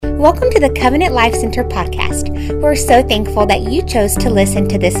Welcome to the Covenant Life Center podcast. We're so thankful that you chose to listen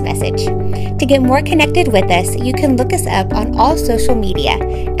to this message. To get more connected with us, you can look us up on all social media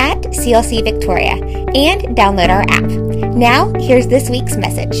at CLC Victoria and download our app. Now, here's this week's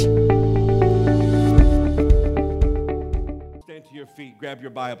message. Stand to your feet, grab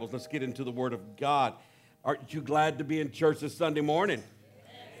your Bibles. Let's get into the Word of God. Aren't you glad to be in church this Sunday morning?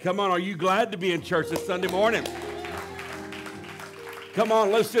 Come on, are you glad to be in church this Sunday morning? Come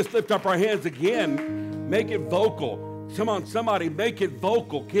on, let's just lift up our hands again. Make it vocal. Come on, somebody, make it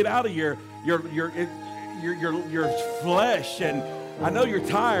vocal. Get out of your flesh. And I know you're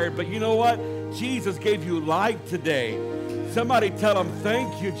tired, but you know what? Jesus gave you life today. Somebody tell him,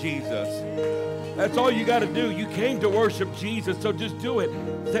 thank you, Jesus. That's all you got to do. You came to worship Jesus, so just do it.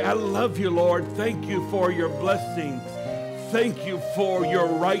 Say, I love you, Lord. Thank you for your blessings. Thank you for your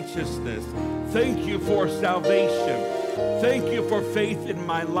righteousness. Thank you for salvation. Thank you for faith in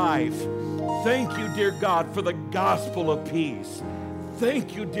my life. Thank you, dear God, for the gospel of peace.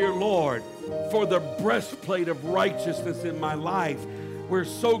 Thank you, dear Lord, for the breastplate of righteousness in my life. We're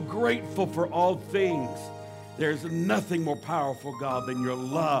so grateful for all things. There's nothing more powerful, God, than your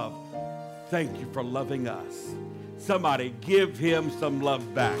love. Thank you for loving us. Somebody give him some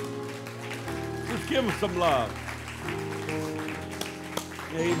love back. Just give him some love.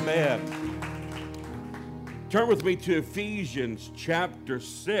 Amen. Turn with me to Ephesians chapter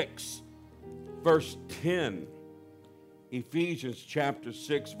 6, verse 10. Ephesians chapter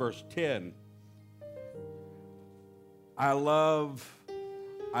 6, verse 10. I love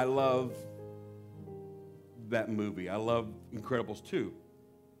that movie. I love Incredibles 2.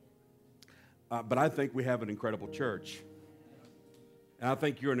 But I think we have an incredible church. And I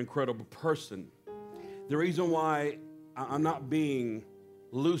think you're an incredible person. The reason why I'm not being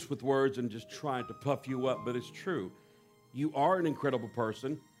loose with words and just trying to puff you up, but it's true. You are an incredible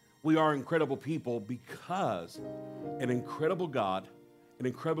person. We are incredible people because an incredible God, an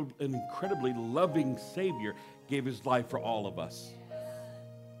incredibly loving Savior gave his life for all of us.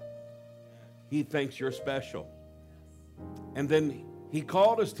 He thinks you're special. And then he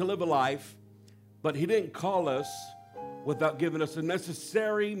called us to live a life, but he didn't call us without giving us the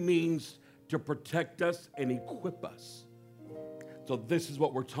necessary means to protect us and equip us. So this is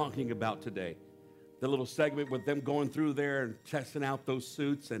what we're talking about today. The little segment with them going through there and testing out those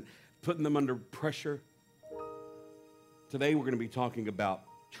suits and putting them under pressure. Today we're going to be talking about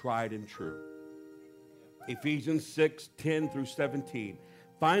tried and true. Ephesians 6, 10 through 17.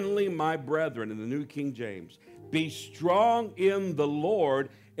 Finally, my brethren, in the New King James, be strong in the Lord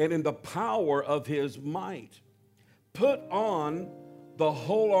and in the power of his might. Put on the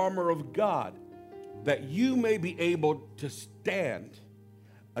whole armor of God, that you may be able to stand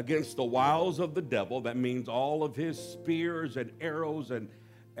against the wiles of the devil. That means all of his spears and arrows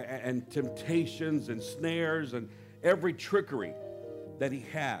and temptations and snares and every trickery that he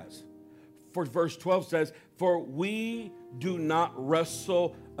has. For verse 12 says, for we do not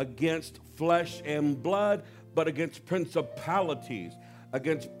wrestle against flesh and blood, but against principalities,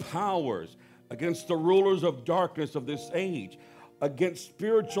 against powers, against the rulers of darkness of this age, against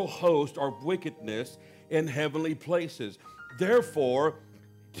spiritual hosts of wickedness in heavenly places. Therefore,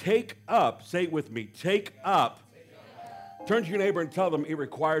 take up, say it with me, take up. Turn to your neighbor and tell them it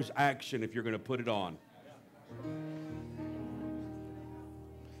requires action if you're going to put it on.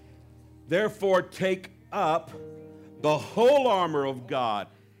 Therefore, take up the whole armor of God.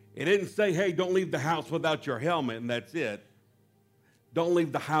 It didn't say, hey, don't leave the house without your helmet, and that's it. Don't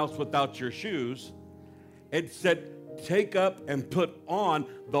leave the house without your shoes. It said, take up and put on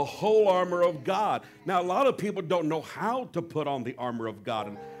the whole armor of God. Now, a lot of people don't know how to put on the armor of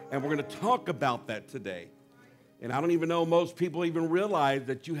God, and we're going to talk about that today. And I don't even know most people even realize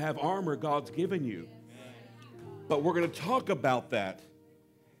that you have armor God's given you. But we're going to talk about that.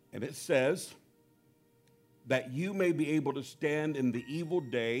 And it says that you may be able to stand in the evil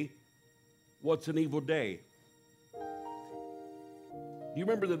day. What's an evil day? Do you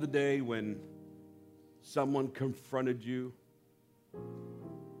remember the day when someone confronted you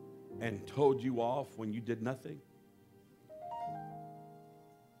and told you off when you did nothing?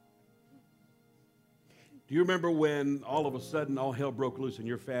 Do you remember when all of a sudden all hell broke loose in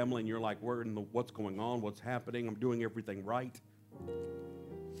your family and you're like, what's going on? What's happening? I'm doing everything right.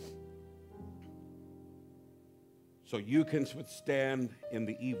 So you can withstand in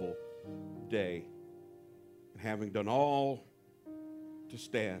the evil day, having done all to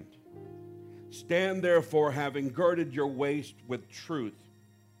stand. Stand therefore, having girded your waist with truth.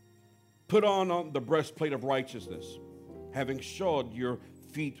 Put on the breastplate of righteousness, having shod your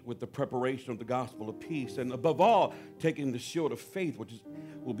feet with the preparation of the gospel of peace, and above all, taking the shield of faith,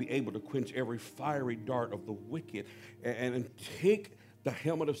 will be able to quench every fiery dart of the wicked, and take the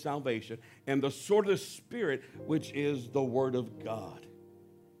helmet of salvation and the sword of the Spirit, which is the word of God.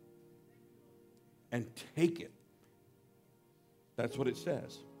 And take it. That's what it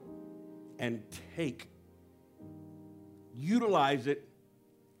says. And take. Utilize it.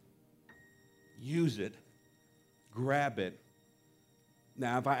 Use it. Grab it.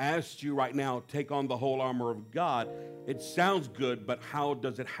 Now, if I asked you right now, take on the whole armor of God, it sounds good, but how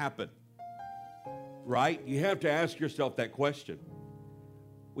does it happen? Right? You have to ask yourself that question.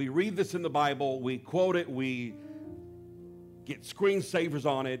 We read this in the Bible, we quote it, we get screensavers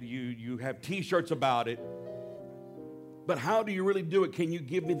on it, you have t-shirts about it, but how do you really do it? Can you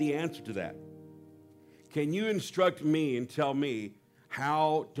give me the answer to that? Can you instruct me and tell me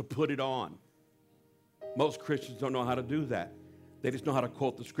how to put it on? Most Christians don't know how to do that. They just know how to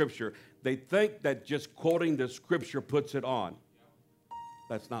quote the scripture. They think that just quoting the scripture puts it on.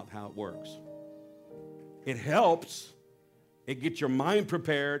 That's not how it works. It helps. It gets your mind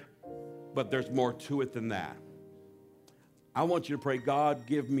prepared, but there's more to it than that. I want you to pray, God,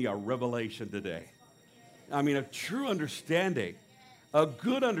 give me a revelation today. I mean, a true understanding, a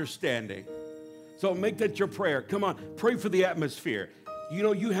good understanding. So make that your prayer. Come on, pray for the atmosphere. You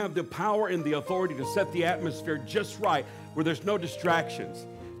know, you have the power and the authority to set the atmosphere just right where there's no distractions.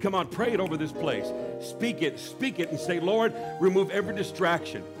 Come on, pray it over this place. Speak it, and say, Lord, remove every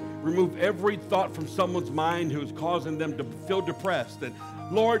distraction. Remove every thought from someone's mind who's causing them to feel depressed. And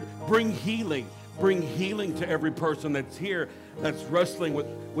Lord, bring healing. Bring healing to every person that's here that's wrestling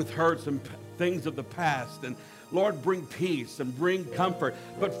with hurts and things of the past. And Lord, bring peace and bring comfort.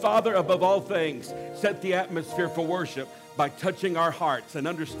 But Father, above all things, set the atmosphere for worship by touching our hearts and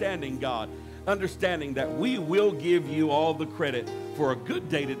understanding, God, understanding that we will give you all the credit for a good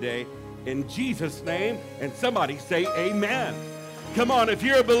day today. In Jesus' name, and somebody say amen. Come on, if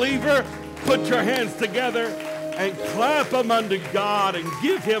you're a believer, put your hands together and clap them unto God and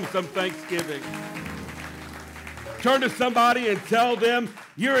give him some thanksgiving. Turn to somebody and tell them,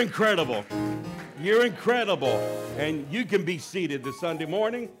 you're incredible. You're incredible. And you can be seated this Sunday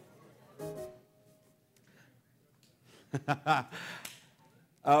morning.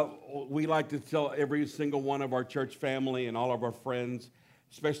 We like to tell every single one of our church family and all of our friends,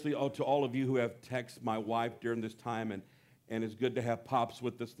 especially to all of you who have texted my wife during this time, and it's good to have Pops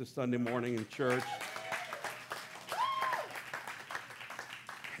with us this Sunday morning in church.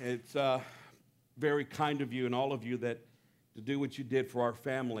 It's very kind of you and all of you that to do what you did for our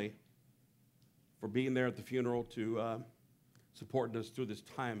family, for being there at the funeral, to supporting us through this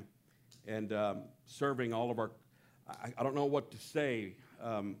time, and serving all of our, I don't know what to say,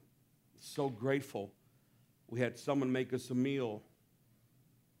 so grateful. We had someone make us a meal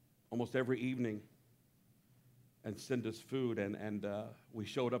almost every evening and send us food, and we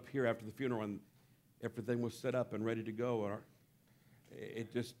showed up here after the funeral and everything was set up and ready to go.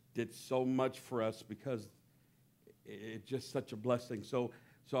 It just did so much for us because it's just such a blessing. So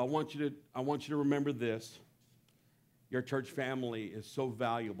I want you to remember this. Your church family is so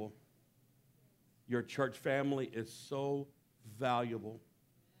valuable. Your church family is so valuable.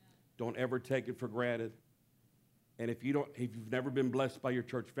 Don't ever take it for granted. And if you've never been blessed by your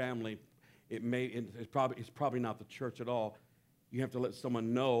church family, it's probably not the church at all. You have to let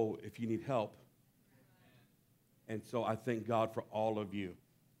someone know if you need help. And so I thank God for all of you.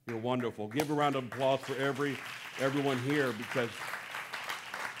 You're wonderful. Give a round of applause for everyone here, because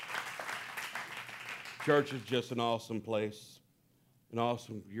church is just an awesome place.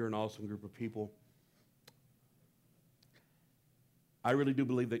 You're an awesome group of people. I really do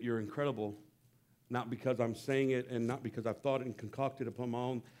believe that you're incredible, not because I'm saying it and not because I've thought it and concocted upon my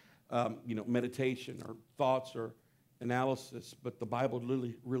own meditation or thoughts or analysis, but the Bible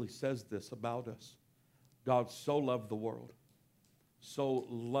really says this about us. God so loved the world, so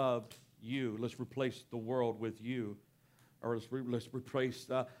loved you. Let's replace the world with you, or let's replace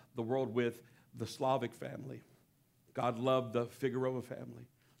the world with the Slavic family. God loved the Figueroa family.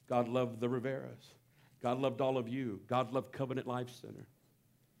 God loved the Riveras. God loved all of you. God loved Covenant Life Center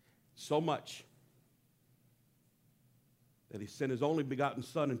so much that he sent his only begotten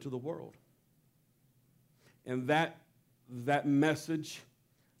Son into the world. And that message,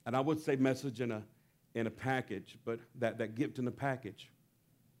 and I would say message in a package, but that gift in a package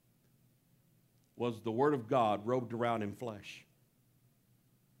was the Word of God robed around in flesh.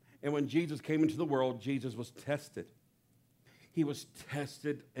 And when Jesus came into the world, Jesus was tested. He was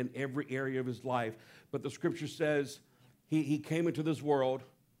tested in every area of his life. But the scripture says he came into this world,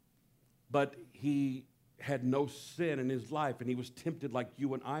 but he had no sin in his life, and he was tempted like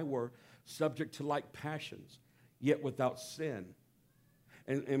you and I were, subject to like passions, yet without sin.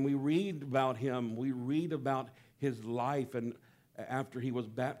 And we read about him. We read about his life, and after he was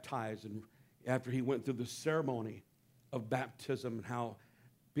baptized and after he went through the ceremony of baptism and how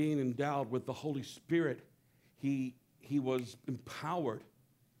being endowed with the Holy Spirit, he was empowered.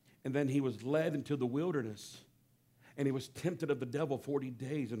 And then he was led into the wilderness, and he was tempted of the devil 40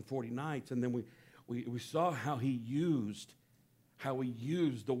 days and 40 nights. And then we saw how he used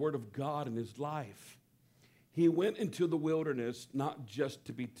the word of God in his life. He went into the wilderness not just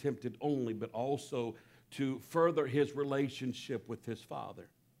to be tempted only, but also to further his relationship with his Father.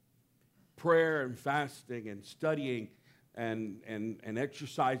 Prayer and fasting and studying and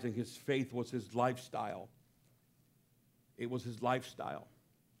exercising his faith was his lifestyle. It was his lifestyle.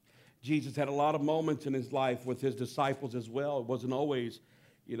 Jesus had a lot of moments in his life with his disciples as well. It wasn't always,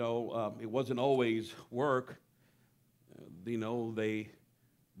 it wasn't always work.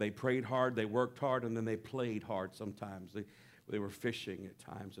 They prayed hard, they worked hard, and then they played hard sometimes. They were fishing at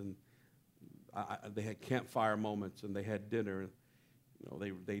times, and they had campfire moments, and they had dinner.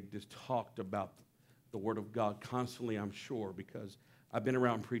 They just talked about the Word of God constantly, I'm sure, because I've been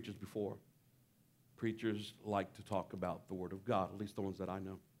around preachers before. Preachers like to talk about the Word of God, at least the ones that I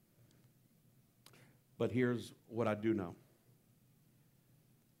know. But here's what I do know.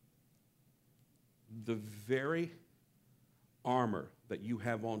 The very armor that you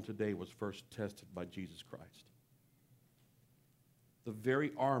have on today was first tested by Jesus Christ. The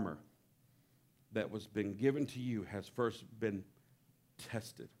very armor that was been given to you has first been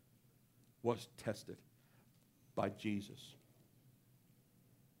tested, was tested by Jesus.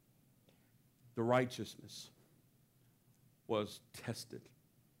 The righteousness was tested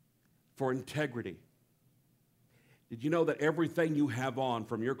for integrity. Did you know that everything you have on,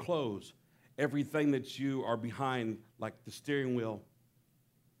 from your clothes, everything that you are behind, like the steering wheel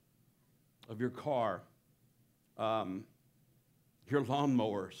of your car, your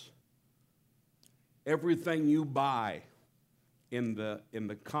lawnmowers, everything you buy in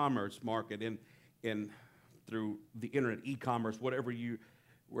the commerce market, in through the internet, e-commerce, wherever you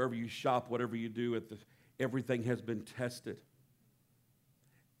shop, whatever you do, everything has been tested.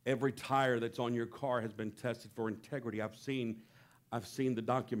 Every tire that's on your car has been tested for integrity. I've seen the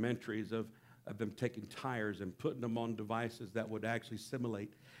documentaries of them taking tires and putting them on devices that would actually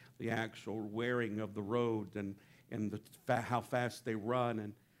simulate the actual wearing of the road and how fast they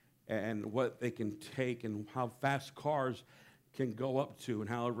run and what they can take and how fast cars can go up to and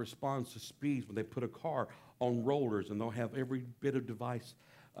how it responds to speeds when they put a car on rollers, and they'll have every bit of device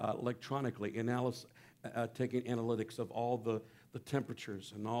electronically taking analytics of all the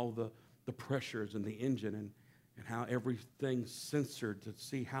temperatures and all the pressures in the engine and how everything's censored to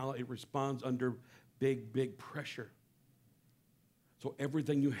see how it responds under big pressure. So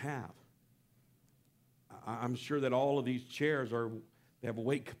everything you have, I'm sure that all of these chairs they have a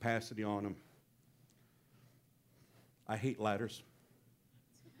weight capacity on them. I hate ladders.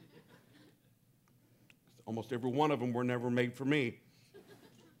 Almost every one of them were never made for me.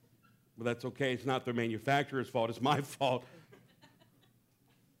 But that's okay. It's not the manufacturer's fault. It's my fault.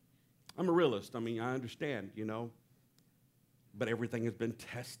 I'm a realist. I mean, I understand, But everything has been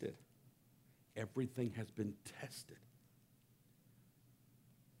tested. Everything has been tested.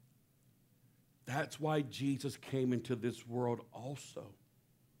 That's why Jesus came into this world also.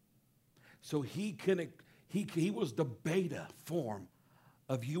 So he was the beta form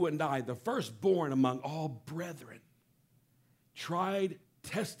of you and I, the firstborn among all brethren. Tried,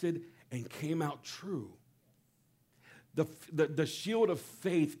 tested, and came out true. The shield of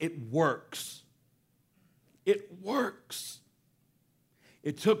faith, it works. It works.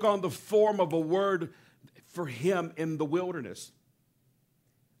 It took on the form of a word for him in the wilderness.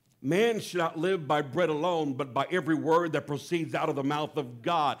 Man should not live by bread alone, but by every word that proceeds out of the mouth of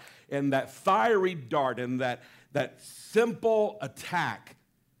God. And that fiery dart and that simple attack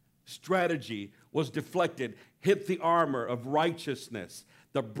strategy was deflected, hit the armor of righteousness,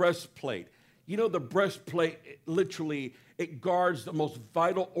 the breastplate. The breastplate, literally, it guards the most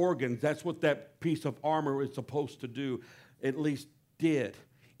vital organs. That's what that piece of armor is supposed to do, at least did.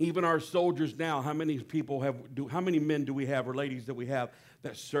 Even our soldiers now, how many men do we have, or ladies that we have,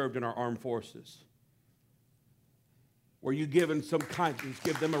 that served in our armed forces? Were you given some kindness?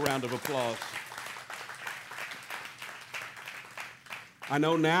 Give them a round of applause. I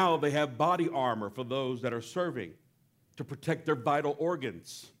know now they have body armor for those that are serving to protect their vital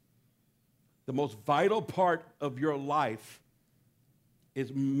organs. The most vital part of your life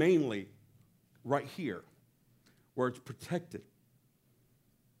is mainly right here, where it's protected.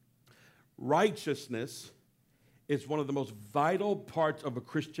 Righteousness is one of the most vital parts of a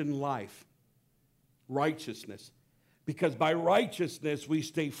Christian life. Righteousness. Because by righteousness, we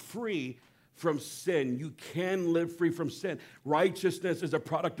stay free from sin. You can live free from sin. Righteousness is a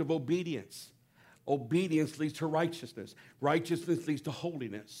product of obedience. Obedience leads to righteousness. Righteousness leads to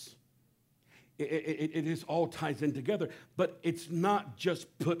holiness. It is all ties in together. But it's not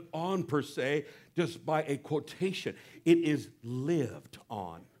just put on per se, just by a quotation. It is lived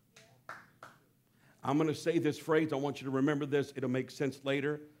on. I'm going to say this phrase. I want you to remember this. It'll make sense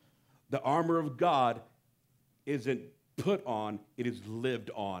later. The armor of God isn't put on, it is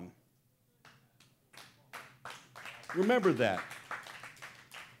lived on. Remember that.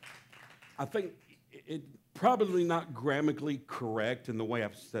 I think it's probably not grammatically correct in the way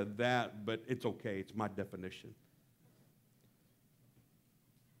I've said that, but it's okay. It's my definition.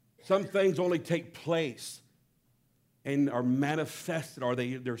 Some things only take place and are manifested, or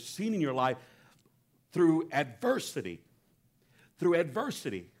they're seen in your life through adversity. Through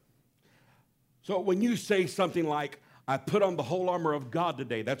adversity. So when you say something like, I put on the whole armor of God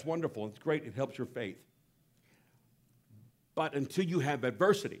today, that's wonderful. It's great. It helps your faith. But until you have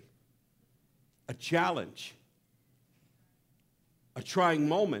adversity, a challenge, a trying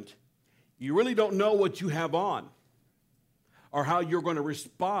moment, you really don't know what you have on or how you're going to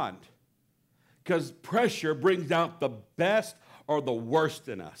respond. Because pressure brings out the best or the worst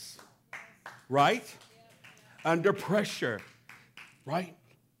in us. Right? Under pressure. Right?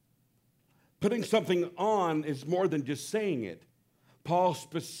 Putting something on is more than just saying it. Paul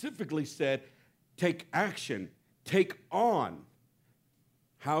specifically said, take action, take on.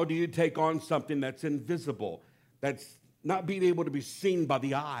 How do you take on something that's invisible, that's not being able to be seen by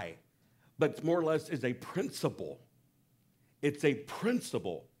the eye, but more or less is a principle? It's a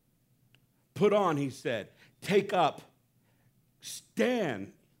principle. Put on, he said, take up,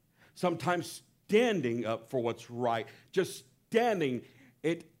 stand, sometimes standing up for what's right, just standing,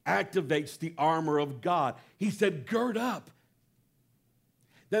 it activates the armor of God. He said, gird up.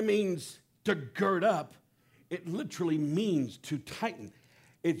 That means to gird up. It literally means to tighten.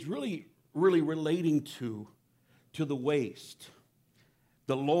 It's really relating to the waist,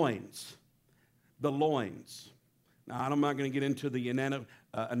 the loins, the loins. Now, I'm not going to get into the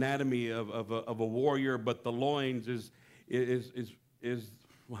anatomy of a warrior, but the loins is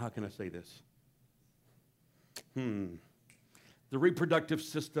well, how can I say this? The reproductive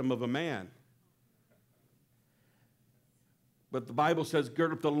system of a man. But the Bible says,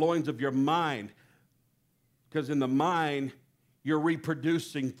 gird up the loins of your mind, because in the mind, you're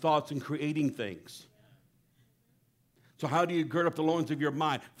reproducing thoughts and creating things. So how do you gird up the loins of your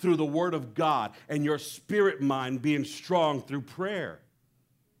mind? Through the Word of God and your spirit mind being strong through prayer.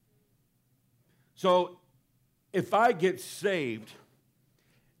 So if I get saved,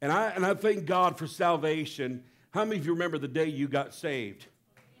 and I thank God for salvation, how many of you remember the day you got saved?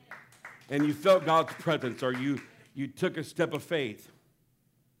 And you felt God's presence, or you took a step of faith.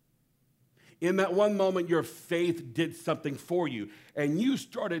 In that one moment, your faith did something for you, and you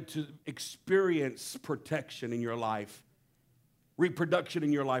started to experience protection in your life, reproduction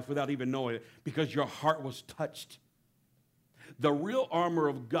in your life without even knowing it, because your heart was touched. The real armor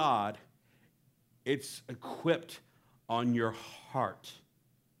of God, it's equipped on your heart.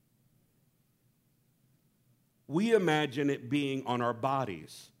 We imagine it being on our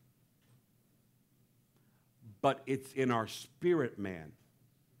bodies, but it's in our spirit man.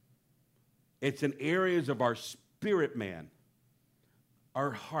 It's in areas of our spirit man, our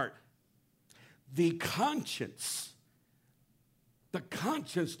heart. The conscience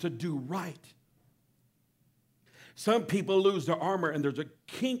to do right. Some people lose their armor and there's a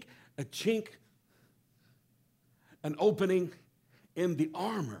kink, a chink, an opening in the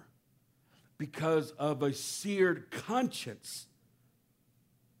armor because of a seared conscience.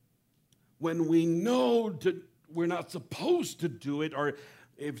 When we know we're not supposed to do it, or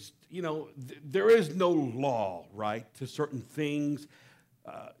if, there is no law, right, to certain things.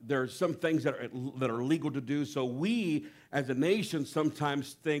 There are some things that are legal to do. So we, as a nation,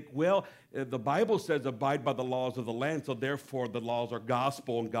 sometimes think, well, the Bible says abide by the laws of the land, so therefore the laws are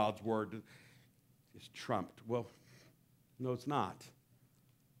gospel and God's word is trumped. Well, no, it's not.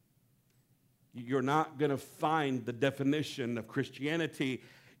 You're not going to find the definition of Christianity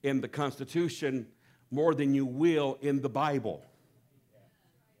in the Constitution more than you will in the Bible.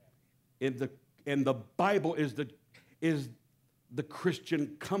 And the Bible is the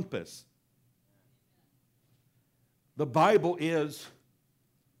Christian compass. The Bible is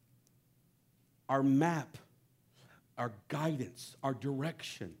our map, our guidance, our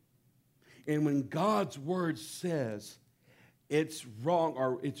direction. And when God's word says it's wrong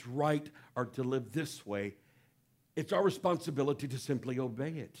or it's right or to live this way, it's our responsibility to simply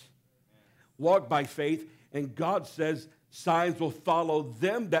obey it. Walk by faith And God says signs will follow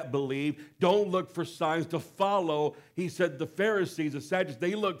them that believe. Don't look for signs to follow. He said the Pharisees, the Sadducees,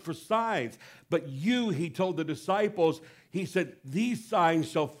 they look for signs. But you, he told the disciples, he said, these signs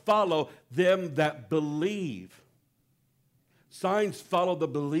shall follow them that believe. Signs follow the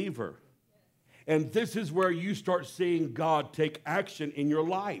believer. And this is where you start seeing God take action in your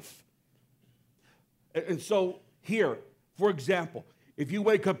life. And so here, for example, if you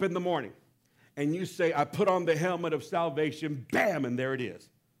wake up in the morning and you say, I put on the helmet of salvation, bam, and there it is.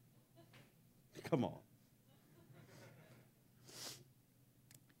 Come on.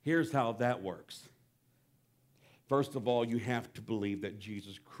 Here's how that works. First of all, you have to believe that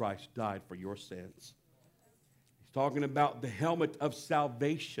Jesus Christ died for your sins. He's talking about the helmet of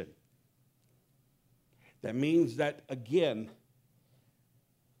salvation. That means that, again,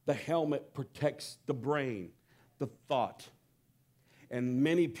 the helmet protects the brain, the thought. And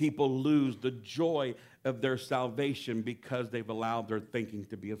many people lose the joy of their salvation because they've allowed their thinking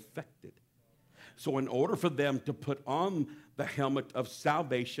to be affected. So in order for them to put on the helmet of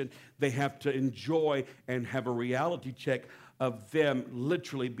salvation, they have to enjoy and have a reality check of them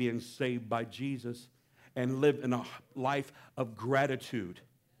literally being saved by Jesus and live in a life of gratitude.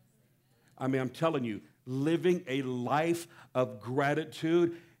 I mean, I'm telling you, living a life of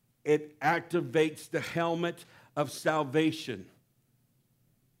gratitude, it activates the helmet of salvation.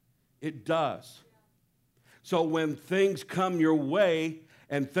 It does. So when things come your way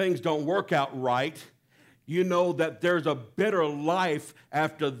and things don't work out right, you know that there's a better life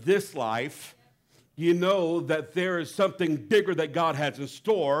after this life. You know that there is something bigger that God has in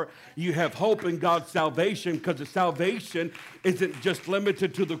store. You have hope in God's salvation because the salvation isn't just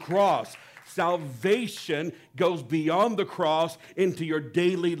limited to the cross. Salvation goes beyond the cross into your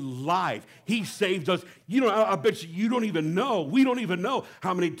daily life. He saves us. You know, I bet you don't even know. We don't even know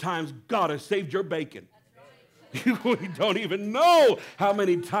how many times God has saved your bacon. We don't even know how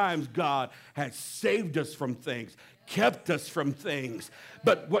many times God has saved us from things, kept us from things.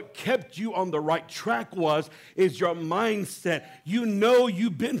 But what kept you on the right track is your mindset. You know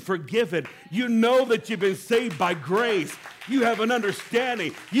you've been forgiven. You know that you've been saved by grace. You have an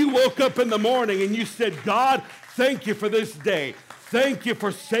understanding. You woke up in the morning and you said, God, thank you for this day. Thank you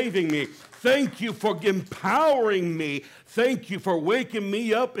for saving me. Thank you for empowering me. Thank you for waking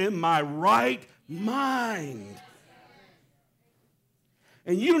me up in my right mind.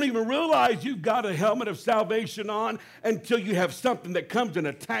 And you don't even realize you've got a helmet of salvation on until you have something that comes and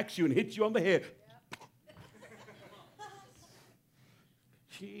attacks you and hits you on the head.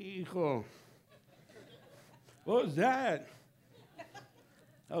 Chico. What was that?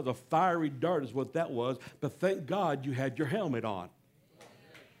 That was a fiery dart is what that was. But thank God you had your helmet on.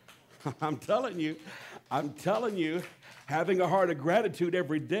 I'm telling you, having a heart of gratitude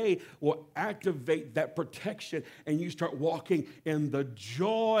every day will activate that protection, and you start walking in the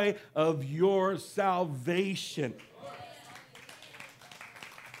joy of your salvation.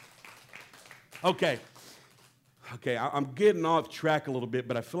 Okay, I'm getting off track a little bit,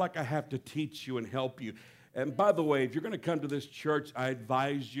 but I feel like I have to teach you and help you. And by the way, if you're going to come to this church, I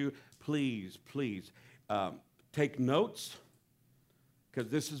advise you, please, take notes. Because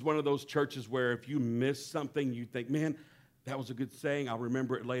this is one of those churches where if you miss something, you think, man, that was a good saying. I'll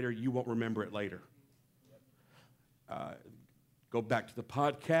remember it later. You won't remember it later. Go back to the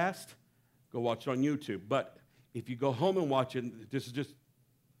podcast. Go watch it on YouTube. But if you go home and watch it, this is just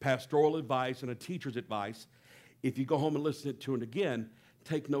pastoral advice and a teacher's advice. If you go home and listen to it again,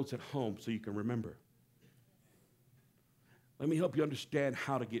 take notes at home so you can remember. Let me help you understand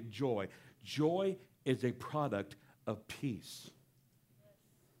how to get joy. Joy is a product of peace.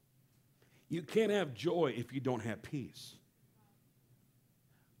 You can't have joy if you don't have peace.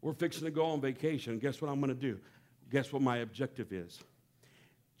 We're fixing to go on vacation. Guess what I'm going to do? Guess what my objective is?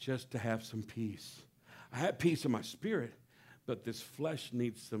 Just to have some peace. I have peace in my spirit, but this flesh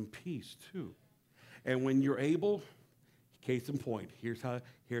needs some peace too. And when you're able, case in point, here's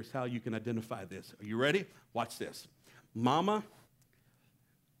how you can identify this. Are you ready? Watch this. Mama,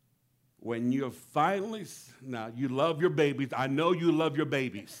 when you now you love your babies. I know you love your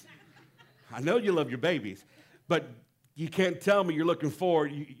babies. I know you love your babies, but you can't tell me you're looking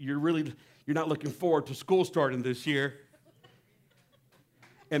forward. You're not looking forward to school starting this year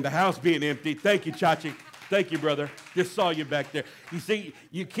and the house being empty. Thank you, Chachi. Thank you, brother. Just saw you back there. You see,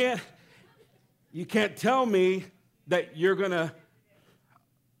 you can't tell me that you're gonna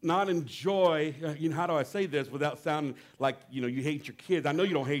not enjoy. How do I say this without sounding like you hate your kids? I know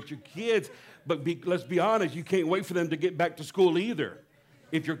you don't hate your kids, but let's be honest. You can't wait for them to get back to school either.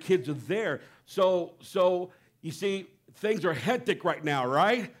 If your kids are there. So you see, things are hectic right now,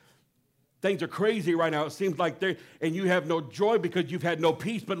 right? Things are crazy right now. It seems like and you have no joy because you've had no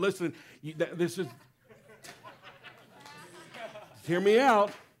peace. But listen, hear me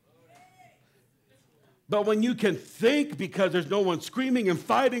out. But when you can think because there's no one screaming and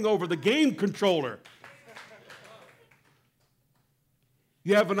fighting over the game controller,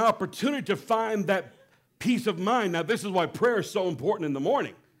 you have an opportunity to find that peace of mind. Now, this is why prayer is so important in the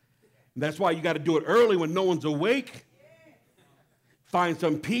morning. And that's why you got to do it early when no one's awake. Find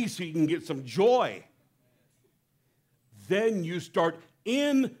some peace so you can get some joy. Then you start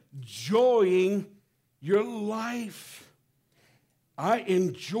enjoying your life. I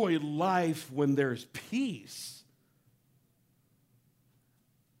enjoy life when there's peace.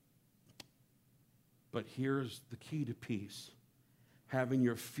 But here's the key to peace. Having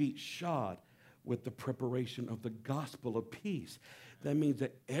your feet shod with the preparation of the gospel of peace. That means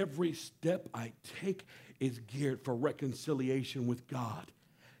that every step I take is geared for reconciliation with God.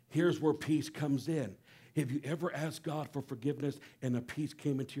 Here's where peace comes in. Have you ever asked God for forgiveness and a peace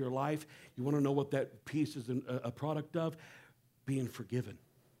came into your life? You want to know what that peace is a product of? Being forgiven.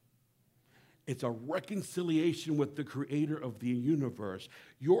 It's a reconciliation with the creator of the universe.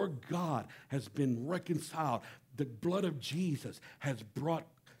 Your God has been reconciled. The blood of Jesus has brought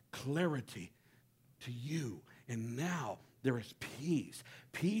clarity to you. And now there is peace.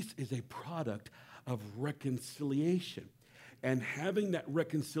 Peace is a product of reconciliation. And having that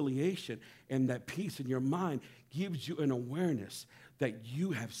reconciliation and that peace in your mind gives you an awareness that you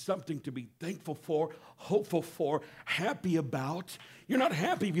have something to be thankful for, hopeful for, happy about. You're not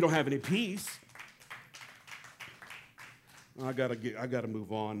happy if you don't have any peace. I gotta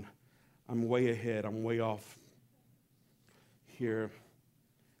move on. I'm way ahead. I'm way off here.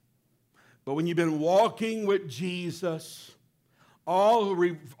 But when you've been walking with Jesus, all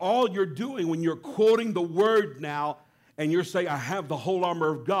you're doing when you're quoting the word now and you're saying, I have the whole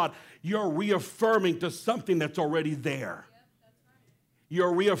armor of God, you're reaffirming to something that's already there.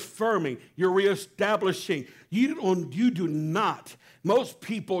 You're reaffirming, you're reestablishing. You do not. Most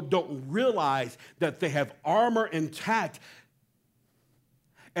people don't realize that they have armor intact.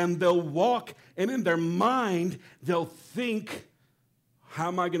 And they'll walk, and in their mind, they'll think, how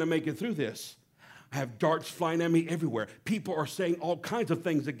am I going to make it through this? I have darts flying at me everywhere. People are saying all kinds of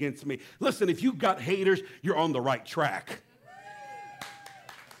things against me. Listen, if you've got haters, you're on the right track.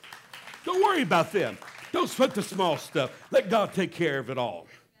 Don't worry about them. Don't sweat the small stuff. Let God take care of it all.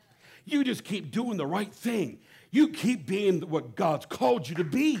 You just keep doing the right thing. You keep being what God's called you to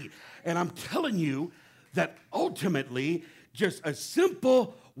be. And I'm telling you that ultimately, just a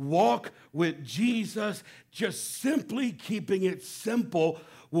simple walk with Jesus, just simply keeping it simple,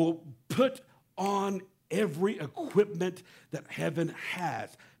 will put on every equipment that heaven has.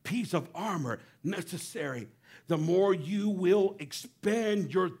 Piece of armor necessary. The more you will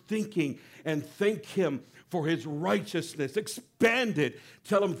expand your thinking and thank him for his righteousness. Expand it.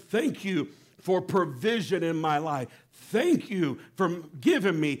 Tell him, thank you for provision in my life. Thank you for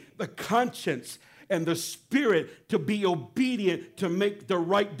giving me the conscience and the spirit to be obedient, to make the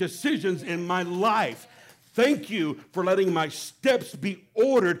right decisions in my life. Thank you for letting my steps be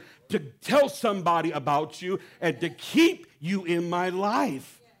ordered to tell somebody about you and to keep you in my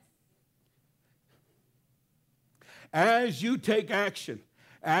life. As you take action,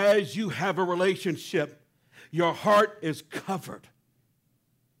 as you have a relationship, your heart is covered.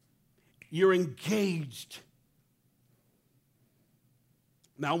 You're engaged.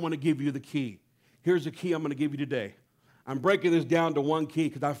 Now I want to give you the key. Here's the key I'm going to give you today. I'm breaking this down to one key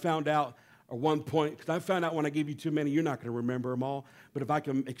because I found out at one point, because I found out when I give you too many, you're not going to remember them all. But if I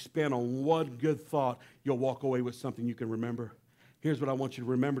can expand on one good thought, you'll walk away with something you can remember. Here's what I want you to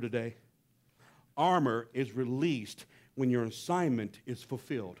remember today. Armor is released when your assignment is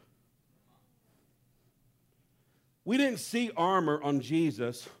fulfilled. We didn't see armor on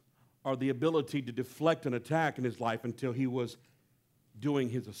Jesus or the ability to deflect an attack in his life until he was doing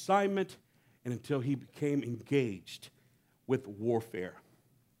his assignment and until he became engaged with warfare.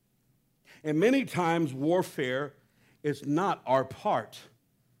 And many times warfare is not our part.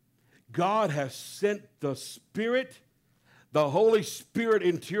 God has sent the Spirit, the Holy Spirit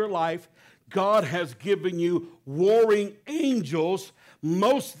into your life. God has given you warring angels.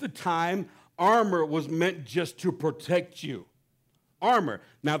 Most of the time, armor was meant just to protect you. Armor.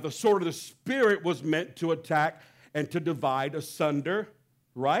 Now, the sword of the Spirit was meant to attack and to divide asunder,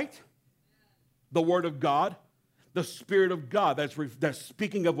 right? The Word of God, the Spirit of God. That's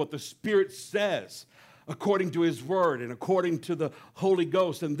speaking of what the Spirit says according to His Word and according to the Holy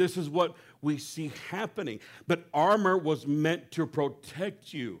Ghost. And this is what we see happening. But armor was meant to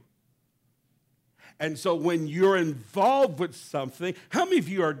protect you. And so when you're involved with something, how many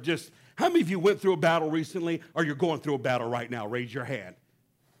How many of you went through a battle recently, or you're going through a battle right now? Raise your hand.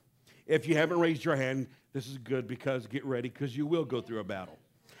 If you haven't raised your hand, this is good, because get ready, because you will go through a battle.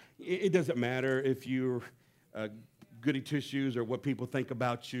 It doesn't matter if you're goody two-shoes or what people think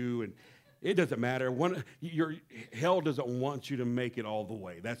about you, and it doesn't matter. Hell doesn't want you to make it all the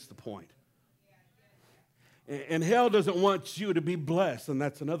way. That's the point. And hell doesn't want you to be blessed, and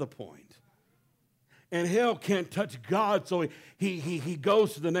that's another point. And hell can't touch God, so he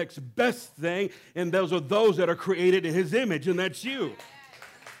goes to the next best thing, and those are those that are created in his image, and that's you.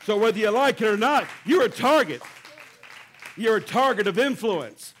 So whether you like it or not, you're a target. You're a target of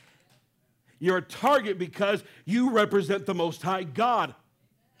influence. You're a target because you represent the Most High God.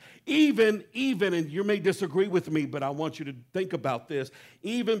 Even, and you may disagree with me, but I want you to think about this,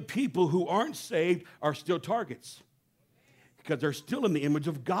 even people who aren't saved are still targets because they're still in the image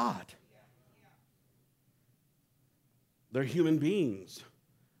of God. They're human beings.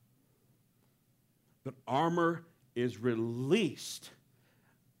 But armor is released.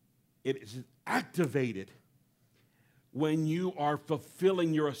 It is activated when you are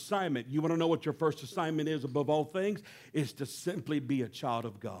fulfilling your assignment. You want to know what your first assignment is above all things? Is to simply be a child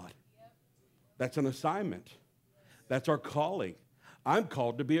of God. That's an assignment. That's our calling. I'm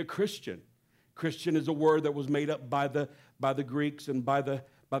called to be a Christian. Christian is a word that was made up by the Greeks and by the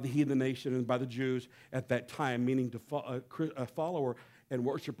heathen nation and by the Jews at that time, meaning a follower and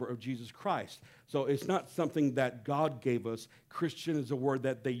worshiper of Jesus Christ. So it's not something that God gave us. Christian is a word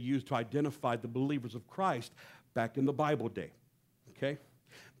that they used to identify the believers of Christ back in the Bible day, okay?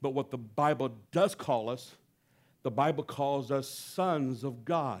 But what the Bible does call us, the Bible calls us sons of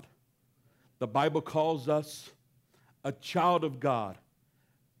God. The Bible calls us a child of God.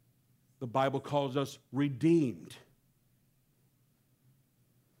 The Bible calls us redeemed,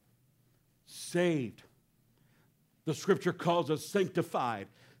 saved. The Scripture calls us sanctified,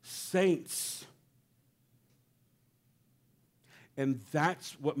 saints. And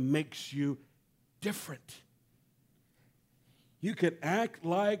that's what makes you different. You can act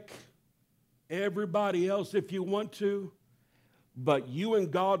like everybody else if you want to, but you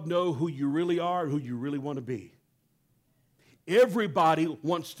and God know who you really are and who you really want to be. Everybody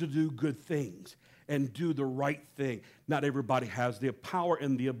wants to do good things and do the right thing. Not everybody has the power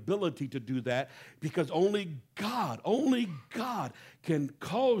and the ability to do that, because only God can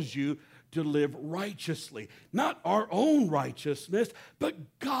cause you to live righteously. Not our own righteousness, but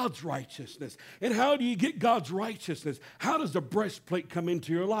God's righteousness. And how do you get God's righteousness? How does the breastplate come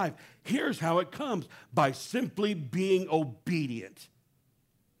into your life? Here's how it comes: by simply being obedient.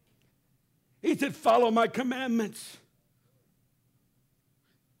 He said, follow my commandments.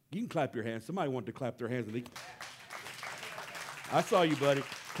 You can clap your hands. Somebody wanted to clap their hands. I saw you, buddy.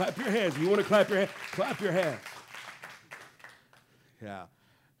 Clap your hands. You want to clap your hands? Clap your hands. Yeah.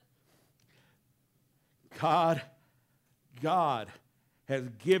 God has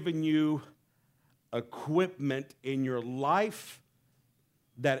given you equipment in your life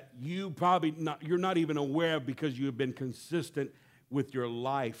that you're not even aware of, because you have been consistent with your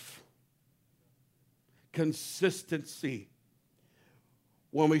life. Consistency.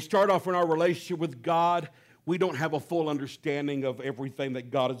 When we start off in our relationship with God, we don't have a full understanding of everything that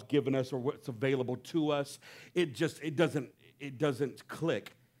God has given us or what's available to us. It doesn't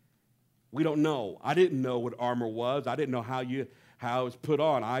click. We don't know. I didn't know what armor was. I didn't know how it's put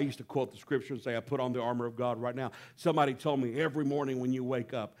on. I used to quote the scripture and say, I put on the armor of God right now. Somebody told me every morning when you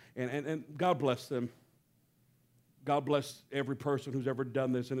wake up, and God bless them. God bless every person who's ever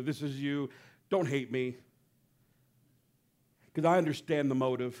done this. And if this is you, don't hate me, because I understand the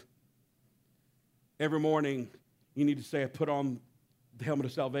motive. Every morning, you need to say, I put on the helmet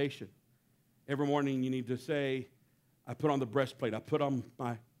of salvation. Every morning, you need to say, I put on the breastplate. I put on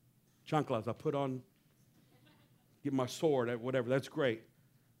my chanclas. I get my sword, whatever. That's great.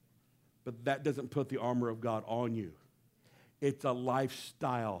 But that doesn't put the armor of God on you. It's a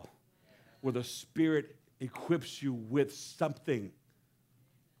lifestyle where the Spirit equips you with something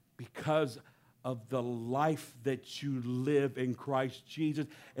because of the life that you live in Christ Jesus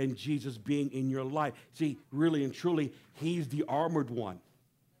and Jesus being in your life. See, really and truly, He's the armored one.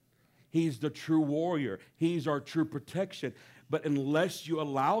 He's the true warrior. He's our true protection. But unless you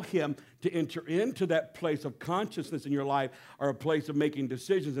allow Him to enter into that place of consciousness in your life, or a place of making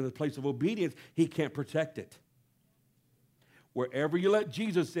decisions and a place of obedience, He can't protect it. Wherever you let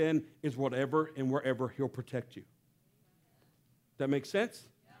Jesus in is whatever and wherever He'll protect you. That make sense?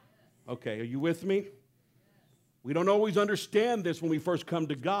 Okay, are you with me? We don't always understand this when we first come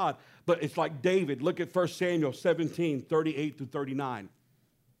to God, but it's like David. Look at 1 Samuel 17, 38 through 39.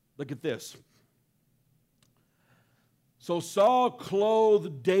 Look at this. So Saul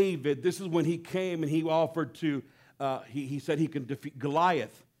clothed David. This is when he came and he offered to, he said he could defeat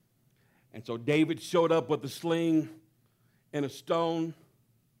Goliath. And so David showed up with a sling and a stone.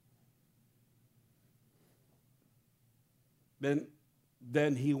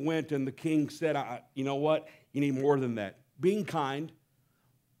 Then he went and the king said, you know what? You need more than that. Being kind,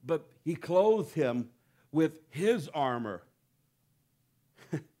 but he clothed him with his armor.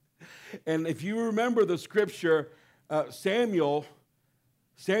 And if you remember the scripture, Samuel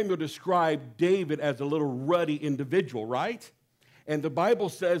described David as a little ruddy individual, right? And the Bible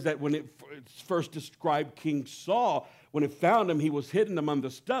says that when it first described King Saul, when it found him, he was hidden among the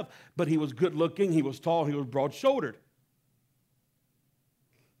stuff, but he was good looking, he was tall, he was broad-shouldered.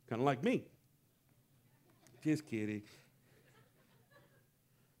 Kind of like me. Just kidding.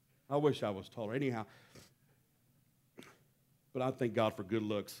 I wish I was taller. Anyhow, but I thank God for good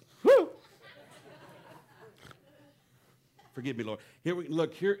looks. Woo! Forgive me, Lord.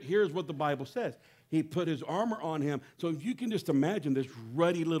 Here's what the Bible says. He put his armor on him. So if you can just imagine this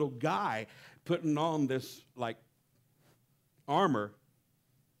ruddy little guy putting on this, like, armor,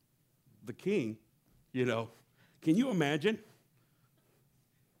 the king, you know. Can you imagine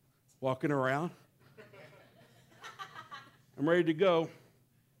walking around? I'm ready to go.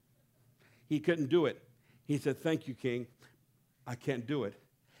 He couldn't do it. He said, thank you, king. I can't do it.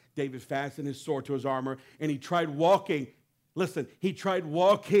 David fastened his sword to his armor, and he tried walking. Listen, he tried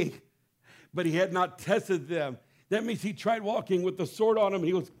walking, but he had not tested them. That means he tried walking with the sword on him.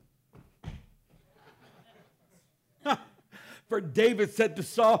 He was. For David said to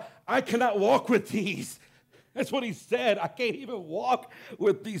Saul, I cannot walk with these. That's what he said. I can't even walk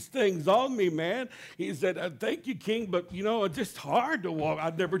with these things on me, man. He said, thank you, king, but, you know, it's just hard to walk.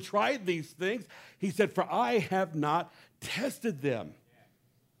 I've never tried these things. He said, for I have not tested them.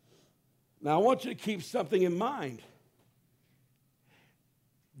 Now, I want you to keep something in mind.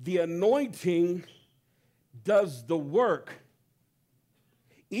 The anointing does the work.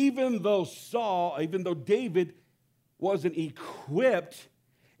 Even though David wasn't equipped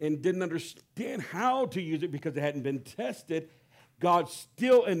and didn't understand how to use it because it hadn't been tested, God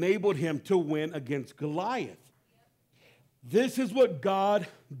still enabled him to win against Goliath. This is what God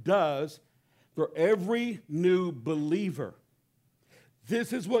does for every new believer.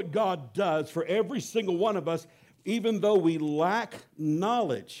 This is what God does for every single one of us. Even though we lack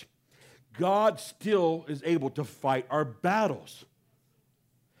knowledge, God still is able to fight our battles.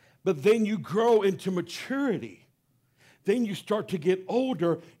 But then you grow into maturity. Then you start to get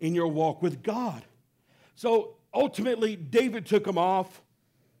older in your walk with God. So ultimately, David took them off.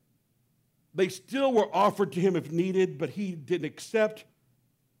 They still were offered to him if needed, but he didn't accept.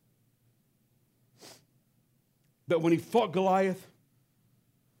 But when he fought Goliath,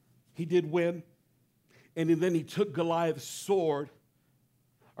 he did win. And then he took Goliath's sword,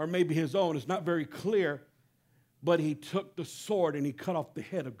 or maybe his own, it's not very clear, but he took the sword and he cut off the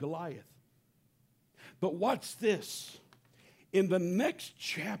head of Goliath. But watch this. In the next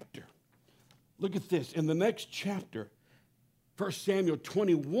chapter, look at this. In the next chapter, 1 Samuel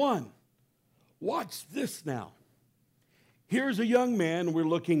 21, watch this now. Here's a young man we're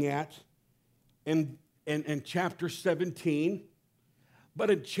looking at in chapter 17. But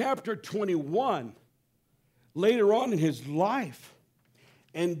in chapter 21, later on in his life,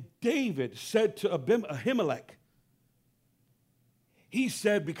 and David said to Ahimelech, he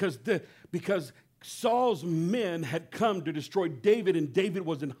said because Saul's men had come to destroy David, and David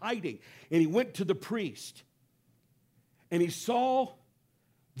was in hiding, and he went to the priest, and he saw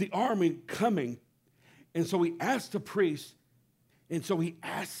the army coming, and so he asked the priest, and so he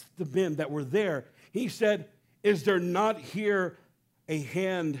asked the men that were there, he said, is there not here a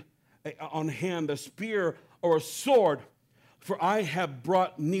spear or a sword? For I have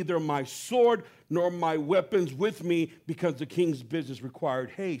brought neither my sword nor my weapons with me because the king's business required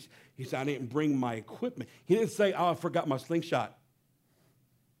haste. He said, I didn't bring my equipment. He didn't say, oh, I forgot my slingshot.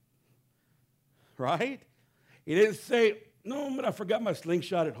 Right? He didn't say, no, but I forgot my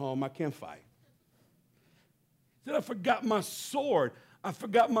slingshot at home. I can't fight. He said, I forgot my sword. I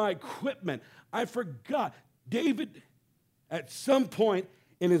forgot my equipment. I forgot. David, at some point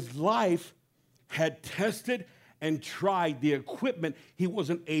in his life, had tested and tried the equipment he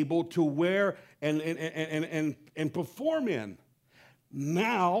wasn't able to wear and perform in.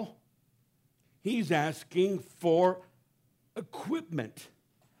 Now, he's asking for equipment,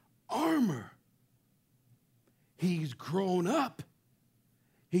 armor. He's grown up.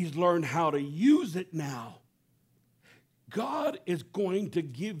 He's learned how to use it now. God is going to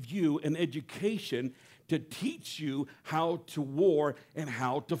give you an education to teach you how to war and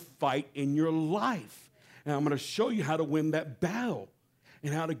how to fight in your life. and I'm going to show you how to win that battle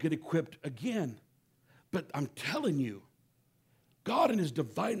and how to get equipped again. But I'm telling you, God in his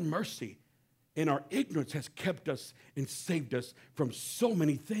divine mercy and our ignorance has kept us and saved us from so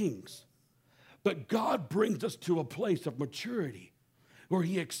many things. But God brings us to a place of maturity where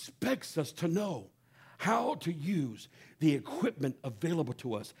he expects us to know how to use the equipment available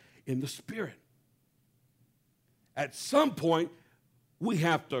to us in the Spirit. At some point, we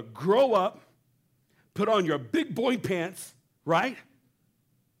have to grow up, put on your big boy pants, right?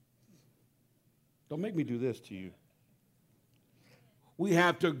 Don't make me do this to you. We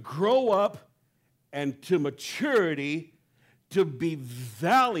have to grow up and to maturity to be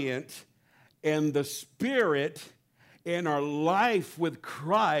valiant in the Spirit in our life with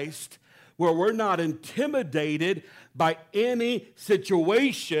Christ, where we're not intimidated by any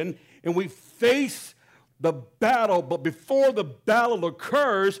situation and we face the battle. But before the battle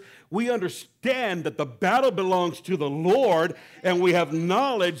occurs, we understand that the battle belongs to the Lord, and we have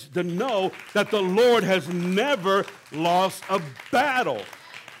knowledge to know that the Lord has never lost a battle.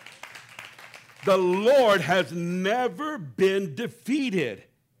 The Lord has never been defeated.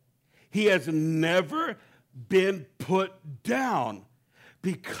 He has never been put down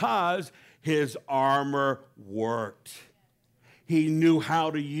because his armor worked. He knew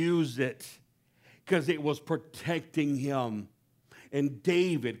how to use it because it was protecting him. And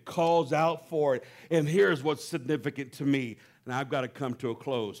David calls out for it. And here's what's significant to me. And I've got to come to a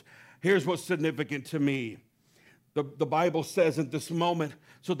close. Here's what's significant to me. The Bible says at this moment,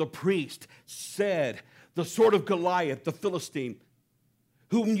 so the priest said, the sword of Goliath, the Philistine,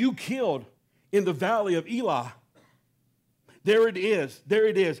 whom you killed in the valley of Elah, there it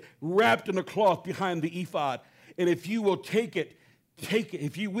is, wrapped in a cloth behind the ephod. And if you will take it,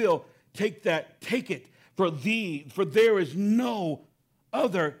 if you will, take it, for there is no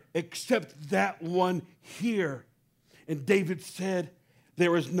other except that one here. And David said,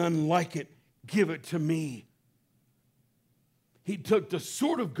 there is none like it, give it to me. He took the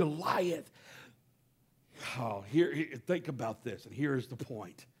sword of Goliath. Oh, think about this, and here's the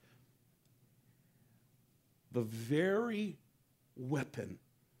point. The very weapon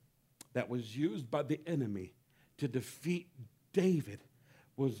that was used by the enemy to defeat David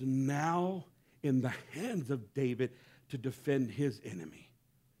was now in the hands of David to defend his enemy.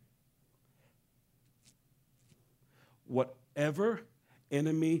 Whatever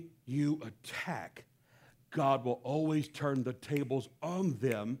enemy you attack, God will always turn the tables on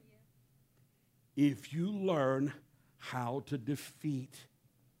them if you learn how to defeat.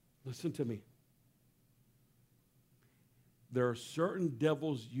 Listen to me. There are certain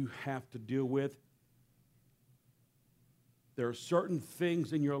devils you have to deal with. There are certain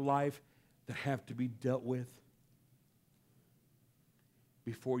things in your life that have to be dealt with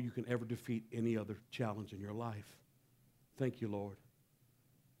before you can ever defeat any other challenge in your life. Thank you, Lord.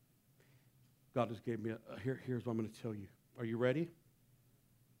 God just gave me here's what I'm going to tell you. Are you ready?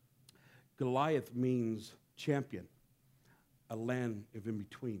 Goliath means champion, a land of in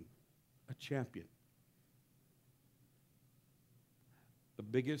between, a champion. The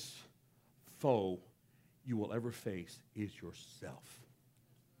biggest foe you will ever face is yourself.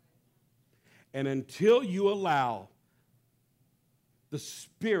 And until you allow the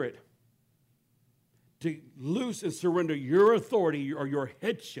Spirit to loose and surrender your authority or your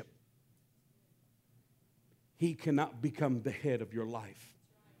headship, he cannot become the head of your life.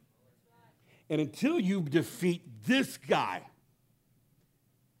 And until you defeat this guy,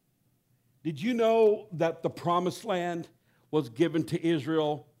 did you know that the promised land was given to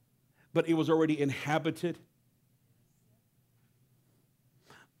Israel, but it was already inhabited?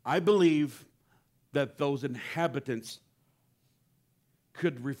 I believe that those inhabitants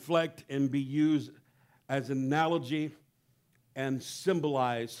could reflect and be used as an analogy and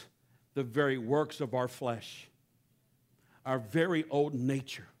symbolize the very works of our flesh, our very own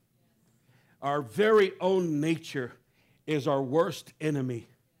nature. Our very own nature is our worst enemy.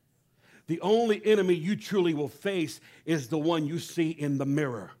 The only enemy you truly will face is the one you see in the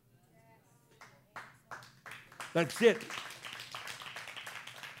mirror. That's it.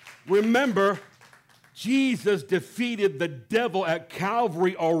 Remember, Jesus defeated the devil at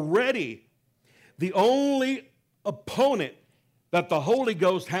Calvary already. The only opponent that the Holy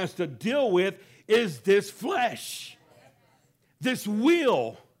Ghost has to deal with is this flesh, this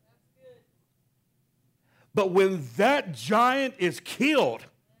will. But when that giant is killed,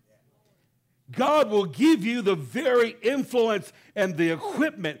 God will give you the very influence and the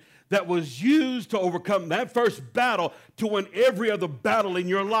equipment that was used to overcome that first battle to win every other battle in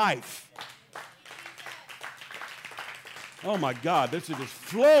your life. Oh my God, this is just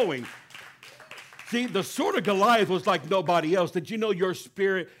flowing. See, the sword of Goliath was like nobody else. Did you know your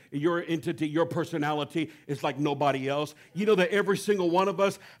spirit, your entity, your personality is like nobody else? You know that every single one of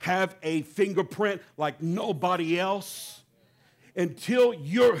us have a fingerprint like nobody else? Until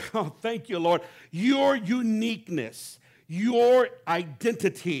oh, thank you, Lord, your uniqueness, your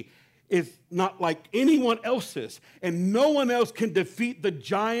identity is not like anyone else's, and no one else can defeat the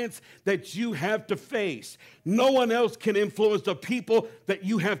giants that you have to face. No one else can influence the people that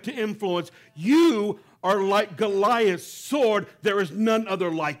you have to influence. You are like Goliath's sword. There is none other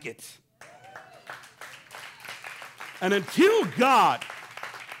like it. And until God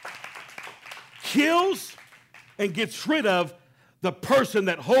kills and gets rid of the person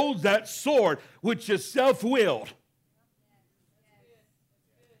that holds that sword, which is self-willed,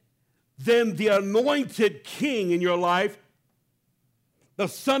 then the anointed king in your life, the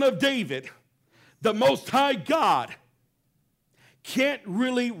Son of David, the Most High God, can't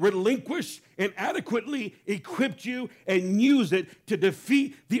really relinquish and adequately equip you and use it to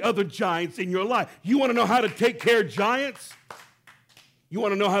defeat the other giants in your life. You want to know how to take care of giants? You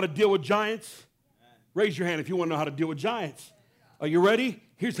want to know how to deal with giants? Raise your hand if you want to know how to deal with giants. Are you ready?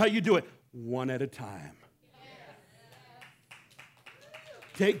 Here's how you do it. One at a time.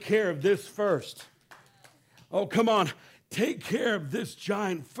 Take care of this first. Oh, come on. Take care of this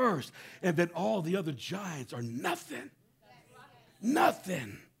giant first. And then all the other giants are nothing.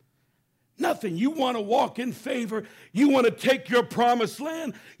 Nothing. Nothing. You want to walk in favor. You want to take your promised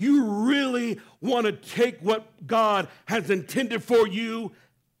land. You really want to take what God has intended for you.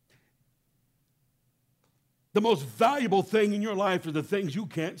 The most valuable thing in your life are the things you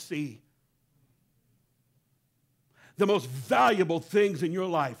can't see. The most valuable things in your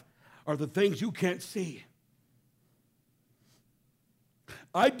life are the things you can't see.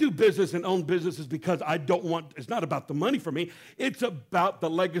 I do business and own businesses because I don't want, it's not about the money for me. It's about the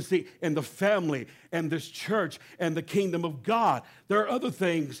legacy and the family and this church and the kingdom of God. There are other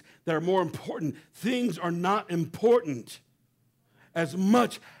things that are more important. Things are not important as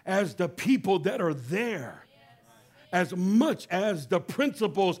much as the people that are there, as much as the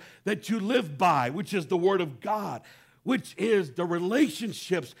principles that you live by, which is the Word of God, which is the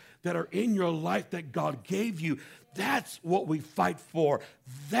relationships that are in your life that God gave you. That's what we fight for.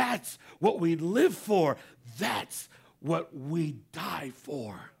 That's what we live for. That's what we die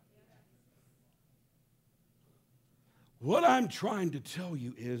for. What I'm trying to tell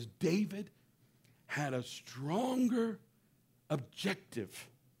you is David had a stronger objective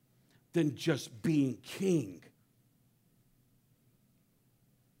than just being king.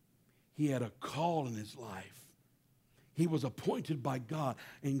 He had a call in his life. He was appointed by God,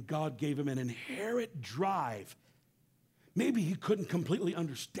 and God gave him an inherent drive. Maybe he couldn't completely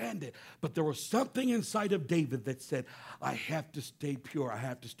understand it, but there was something inside of David that said, I have to stay pure, I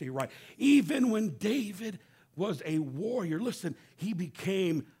have to stay right. Even when David was a warrior, listen, he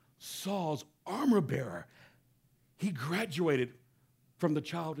became Saul's armor bearer. He graduated from the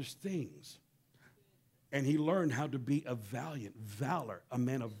childish things, and he learned how to be a a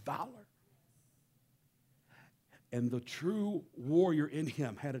man of valor. And the true warrior in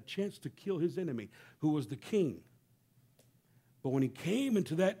him had a chance to kill his enemy, who was the king. But when he came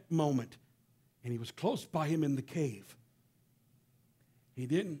into that moment, and he was close by him in the cave, he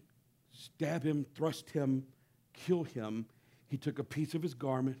didn't stab him, thrust him, kill him. He took a piece of his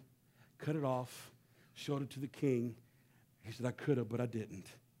garment, cut it off, showed it to the king. He said, I could have, but I didn't.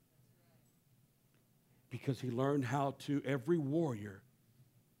 Because he learned how to, every warrior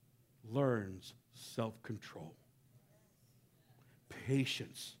learns self-control.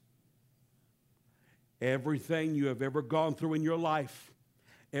 Patience. Everything you have ever gone through in your life,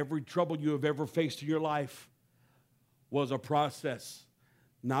 every trouble you have ever faced in your life was a process.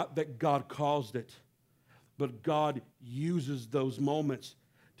 Not that God caused it, but God uses those moments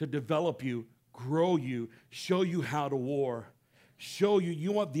to develop you, grow you, show you how to war, show you,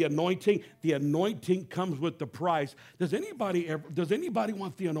 you want the anointing? The anointing comes with the price. Does anybody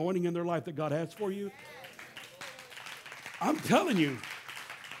want the anointing in their life that God has for you? I'm telling you,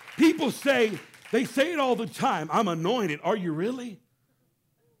 people say, they say it all the time, I'm anointed. Are you really?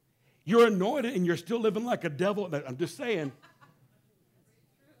 You're anointed and you're still living like a devil. I'm just saying.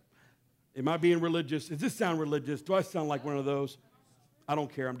 Am I being religious? Does this sound religious? Do I sound like one of those? I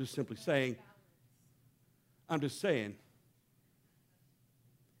don't care. I'm just simply saying. I'm just saying.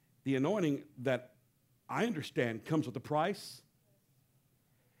 The anointing that I understand comes with a price.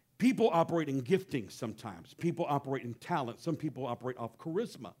 People operate in gifting sometimes. People operate in talent. Some people operate off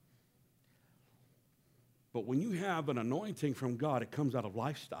charisma. But when you have an anointing from God, it comes out of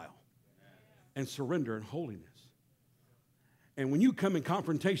lifestyle and surrender and holiness. And when you come in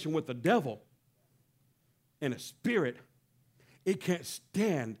confrontation with the devil, in a spirit, it can't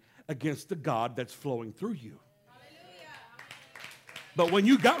stand against the God that's flowing through you. But when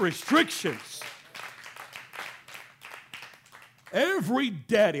you got restrictions, every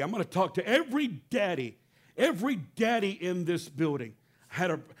daddy, I'm going to talk to every daddy in this building. I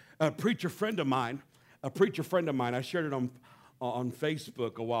had a preacher friend of mine, I shared it on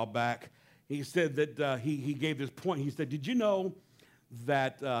Facebook a while back. He said that he gave this point. He said, did you know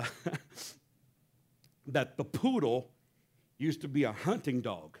that, that the poodle used to be a hunting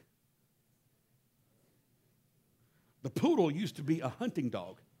dog? The poodle used to be a hunting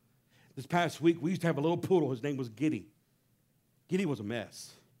dog. This past week, we used to have a little poodle. His name was Giddy. Giddy was a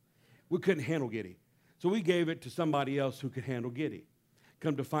mess. We couldn't handle Giddy. So we gave it to somebody else who could handle Giddy.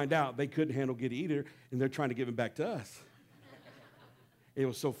 Come to find out, they couldn't handle Giddy either, and they're trying to give him back to us. It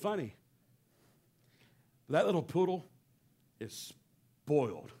was so funny. That little poodle is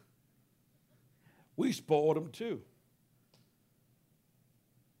spoiled. We spoiled him too.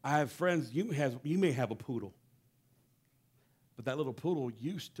 I have friends, you may have a poodle, but that little poodle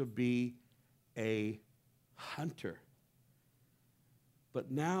used to be a hunter.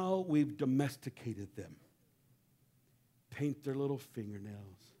 But now we've domesticated them. Paint their little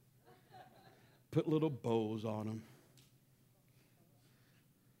fingernails. Put little bows on them.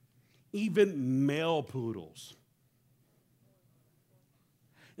 Even male poodles.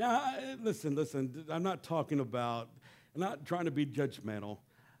 Now, listen, I'm not trying to be judgmental.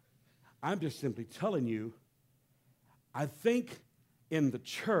 I'm just simply telling you, I think in the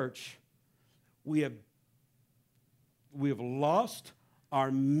church, we have lost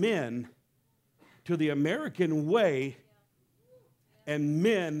our men to the American way, and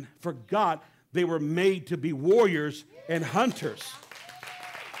men forgot they were made to be warriors and hunters.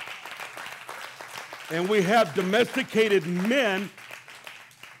 And we have domesticated men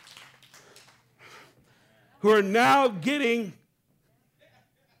who are now getting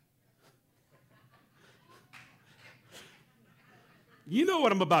you know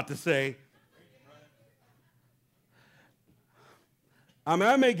what I'm about to say. I mean,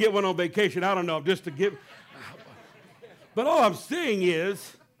 I may get one on vacation, I don't know, just to give. But all I'm saying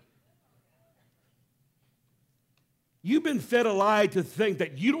is, you've been fed a lie to think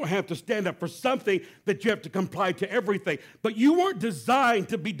that you don't have to stand up for something, that you have to comply to everything. But you weren't designed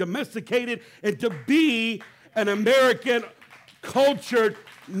to be domesticated and to be an American cultured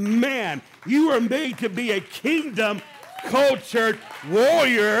man. You were made to be a kingdom cultured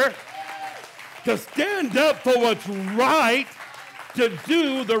warrior, to stand up for what's right, to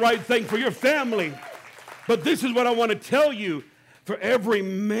do the right thing for your family. But this is what I want to tell you. For every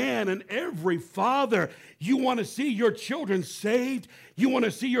man and every father, you want to see your children saved. You want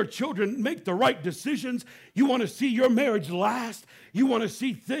to see your children make the right decisions. You want to see your marriage last. You want to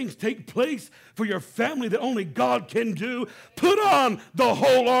see things take place for your family that only God can do. Put on the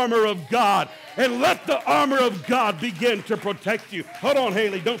whole armor of God and let the armor of God begin to protect you. Hold on,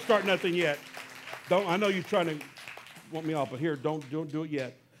 Haley. Don't start nothing yet. I know you're trying to want me off, but here, don't do it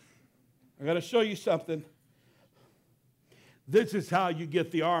yet. I got to show you something. This is how you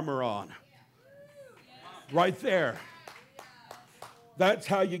get the armor on. Right there. That's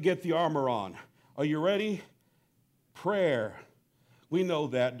how you get the armor on. Are you ready? Prayer. We know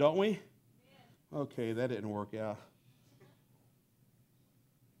that, don't we? Okay, that didn't work out.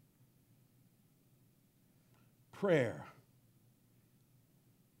 Prayer.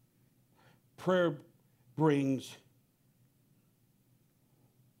 Prayer brings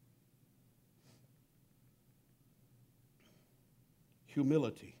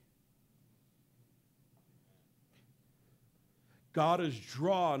humility. God is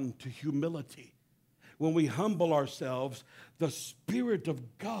drawn to humility. When we humble ourselves, the Spirit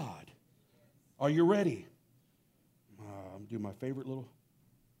of God. Are you ready? I'm doing my favorite little.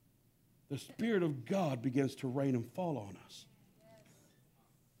 The Spirit of God begins to reign and fall on us.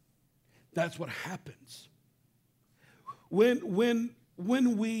 That's what happens. When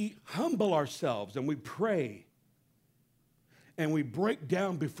we humble ourselves and we pray and we break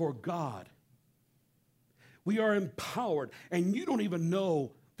down before God, we are empowered, and you don't even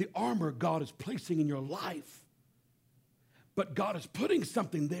know the armor God is placing in your life. But God is putting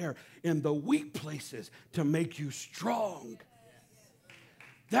something there in the weak places to make you strong.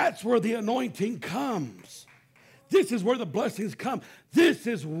 That's where the anointing comes. This is where the blessings come. This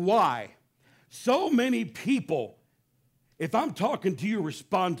is why so many people, if I'm talking to you,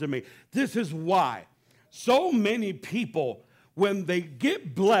 respond to me. This is why so many people, when they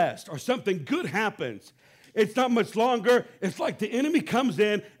get blessed or something good happens, it's not much longer. It's like the enemy comes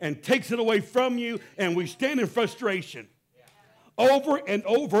in and takes it away from you, and we stand in frustration. over and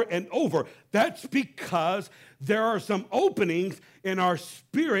over and over. That's because there are some openings in our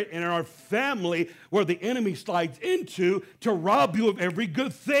spirit and in our family where the enemy slides into to rob you of every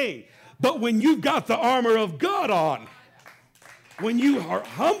good thing. But when you've got the armor of God on, when you are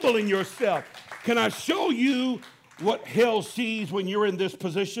humbling yourself, can I show you what hell sees when you're in this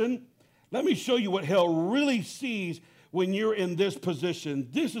position? Let me show you what hell really sees when you're in this position.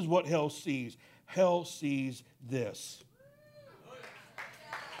 This is what hell sees. Hell sees this.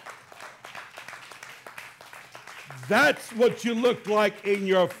 That's what you look like in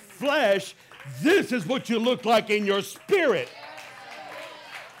your flesh. This is what you look like in your spirit.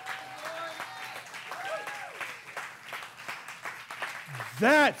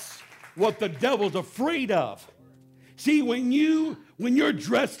 That's what the devil's afraid of. See, when you're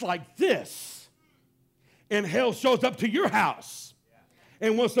dressed like this, and hell shows up to your house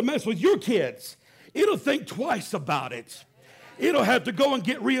and wants to mess with your kids, it'll think twice about it. It'll have to go and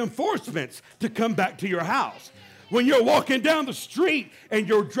get reinforcements to come back to your house. When you're walking down the street and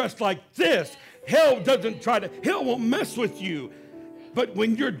you're dressed like this, hell won't mess with you. But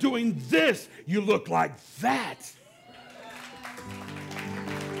when you're doing this, you look like that.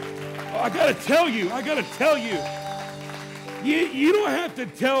 I gotta tell you. You don't have to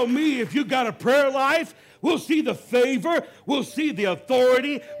tell me if you got a prayer life. We'll see the favor. We'll see the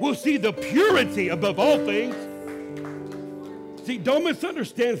authority. We'll see the purity above all things. See, don't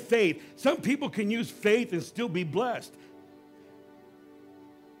misunderstand faith. Some people can use faith and still be blessed.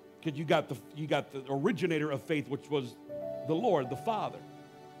 Because you got the originator of faith, which was the Lord, the Father.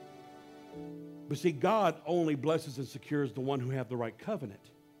 But see, God only blesses and secures the one who have the right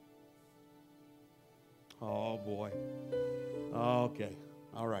covenant. Oh, boy. Okay.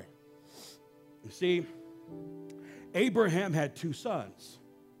 All right. You see, Abraham had two sons,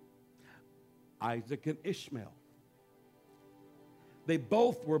 Isaac and Ishmael. They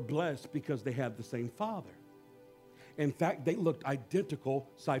both were blessed because they had the same father. In fact, they looked identical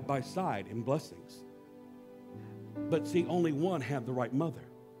side by side in blessings. But see, only one had the right mother,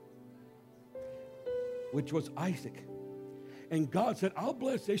 which was Isaac. And God said, I'll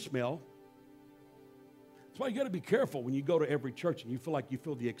bless Ishmael. That's why you got to be careful when you go to every church and you feel like you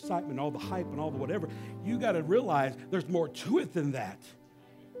feel the excitement, all the hype and all the whatever. You got to realize there's more to it than that.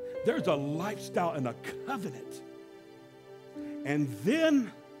 There's a lifestyle and a covenant. And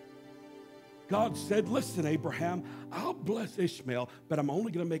then God said, listen, Abraham, I'll bless Ishmael, but I'm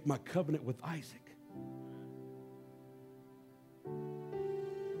only going to make my covenant with Isaac.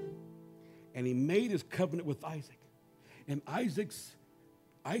 And he made his covenant with Isaac. And Isaac's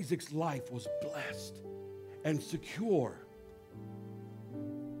life was blessed and secure.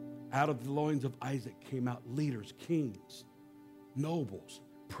 Out of the loins of Isaac came out leaders, kings, nobles,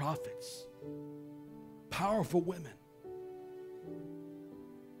 prophets, powerful women.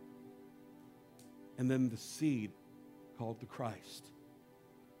 And then the seed called the Christ.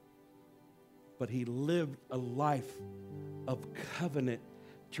 But he lived a life of covenant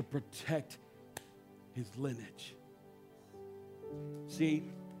to protect his lineage. See,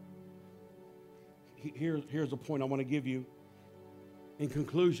 here's a point I want to give you. In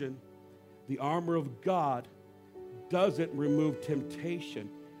conclusion, the armor of God doesn't remove temptation,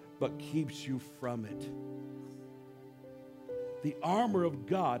 but keeps you from it. The armor of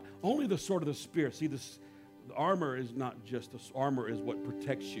God, only the sword of the Spirit. See, the armor is not just, the armor is what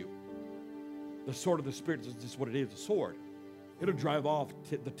protects you. The sword of the Spirit is just what it is, a sword. It'll drive off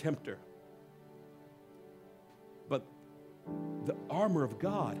the tempter. But the armor of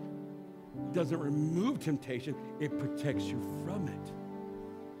God doesn't remove temptation, it protects you from it.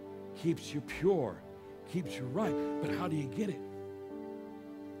 Keeps you pure, keeps you right. But how do you get it?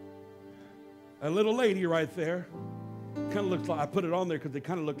 A little lady right there, kind of looks like, I put it on there because they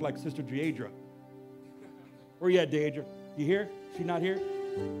kind of look like Sister Deidre. Where you at, Deidre? You here? She not here?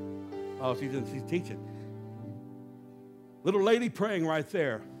 Oh, she's teaching. Little lady praying right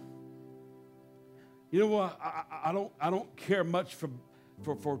there. You know what? I don't care much for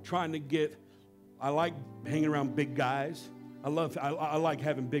trying to get. I like hanging around big guys. I like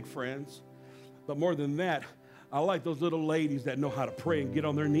having big friends. But more than that, I like those little ladies that know how to pray and get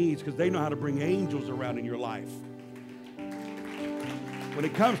on their knees because they know how to bring angels around in your life. When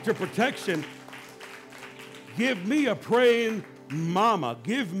it comes to protection, give me a praying mama.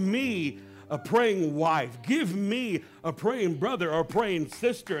 Give me a praying wife. Give me a praying brother or a praying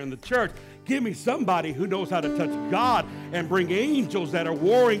sister in the church. Give me somebody who knows how to touch God and bring angels that are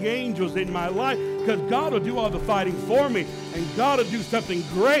warring angels in my life, because God will do all the fighting for me and God will do something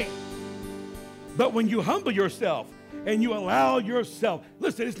great. But when you humble yourself and you allow yourself,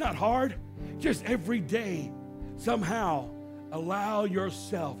 listen, it's not hard. Just every day, somehow, Allow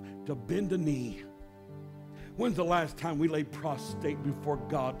yourself to bend a knee. When's the last time we lay prostrate before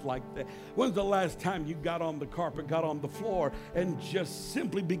God like that? When's the last time you got on the carpet, got on the floor, and just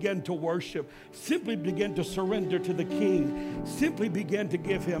simply began to worship, simply began to surrender to the King, simply began to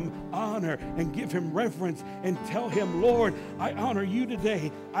give him honor and give him reverence and tell him, Lord, I honor you today.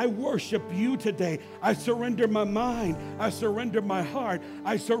 I worship you today. I surrender my mind. I surrender my heart.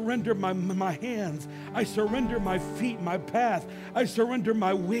 I surrender my hands. I surrender my feet, my path. I surrender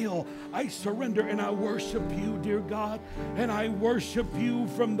my will. I surrender and I worship you, dear God, and I worship you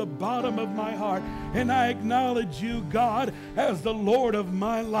from the bottom of my heart, and I acknowledge you, God, as the Lord of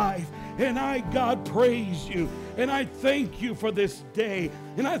my life, and I, God, praise you, and I thank you for this day,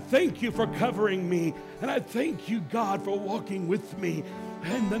 and I thank you for covering me, and I thank you, God, for walking with me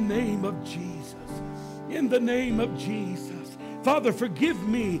in the name of Jesus. In the name of Jesus. Father, forgive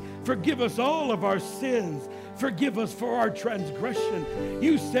me. Forgive us all of our sins. Forgive us for our transgression.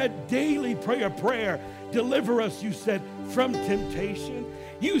 You said daily pray a prayer. Deliver us, you said, from temptation.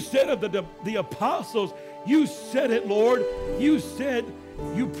 You said of the apostles, you said it, Lord. You said,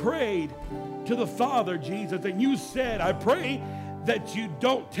 you prayed to the Father, Jesus, and you said, I pray that you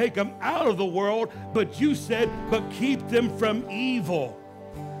don't take them out of the world, but you said, but keep them from evil.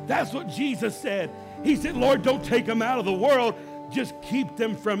 That's what Jesus said. He said, Lord, don't take them out of the world, just keep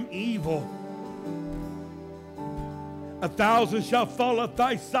them from evil. 1,000 shall fall at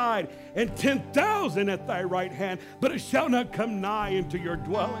thy side, and 10,000 at thy right hand, but it shall not come nigh into your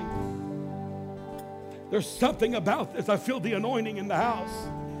dwelling. There's something about this. I feel the anointing in the house.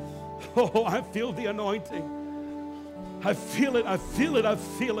 Oh, I feel the anointing. I feel it, I feel it, I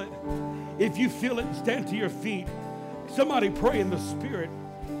feel it. If you feel it, stand to your feet. Somebody pray in the Spirit.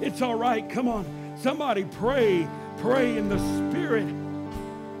 It's all right, come on. Somebody pray in the Spirit.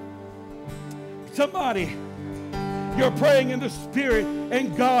 Somebody, you're praying in the Spirit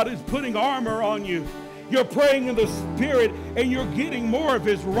and God is putting armor on you. You're praying in the Spirit and you're getting more of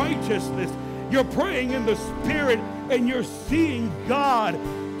his righteousness. You're praying in the Spirit and you're seeing God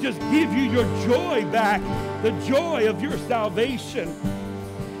just give you your joy back, the joy of your salvation.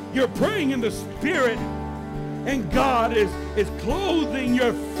 You're praying in the Spirit and God is clothing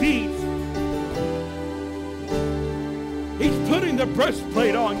your feet. He's putting the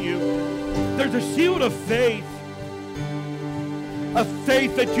breastplate on you. There's a shield of faith. A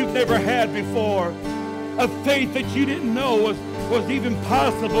faith that you've never had before. A faith that you didn't know was even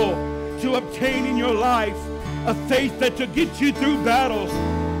possible to obtain in your life. A faith that will get you through battles.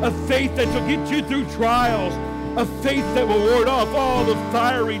 A faith that will get you through trials. A faith that will ward off all the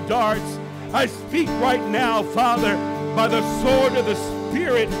fiery darts. I speak right now, Father, by the sword of the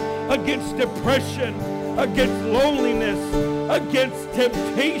Spirit against depression, against loneliness, against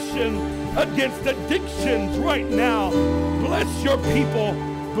temptation, against addictions right now. Bless your people.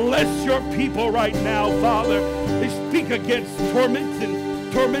 Bless your people right now, Father. We speak against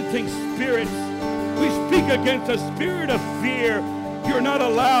tormenting spirits. We speak against a spirit of fear. You're not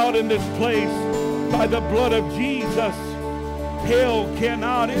allowed in this place by the blood of Jesus. Hell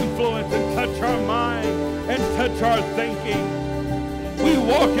cannot influence and touch our mind and touch our thinking. We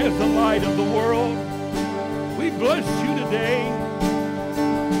walk as the light of the world. We bless you today.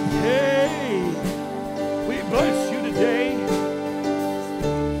 Hey, we bless you today.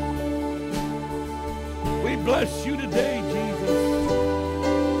 We bless you today, Jesus.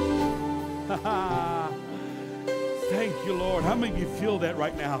 Thank you, Lord. How many of you feel that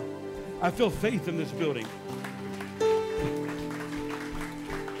right now? I feel faith in this building.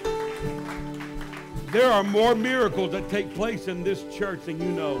 There are more miracles that take place in this church than you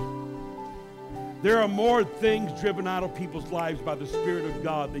know. There are more things driven out of people's lives by the Spirit of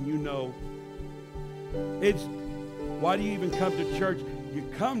God than you know. Why do you even come to church? You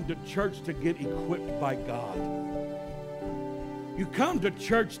come to church to get equipped by God. You come to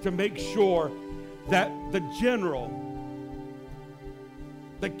church to make sure that the general,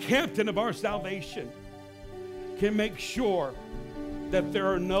 the captain of our salvation, can make sure that there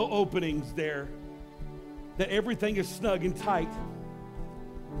are no openings there, that everything is snug and tight,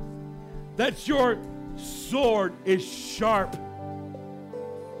 that your sword is sharp.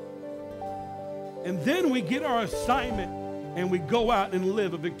 And then we get our assignment and we go out and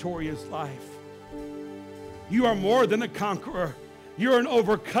live a victorious life. You are more than a conqueror. You're an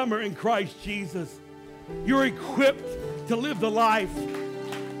overcomer in Christ Jesus. You're equipped to live the life.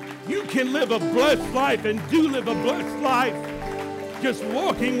 You can live a blessed life and do live a blessed life just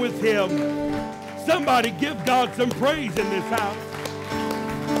walking with him. Somebody give God some praise in this house.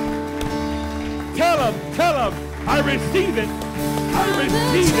 Tell him, I receive it. I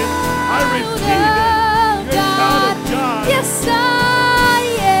receive it. I receive it. You're a child of God. Yes,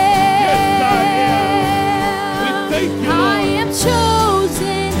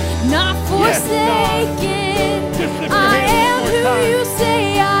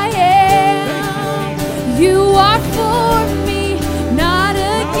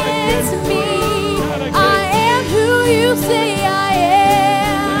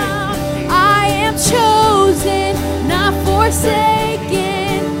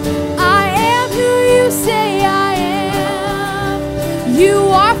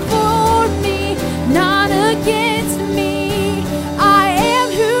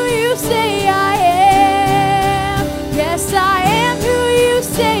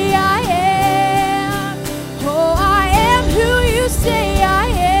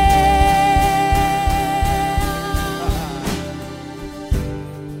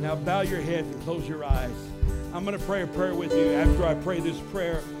 I'm going to pray a prayer with you. After I pray this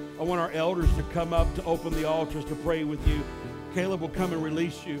prayer, I want our elders to come up to open the altars to pray with you. Caleb will come and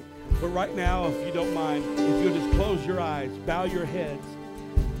release you. But right now, if you don't mind, if you'll just close your eyes, bow your heads.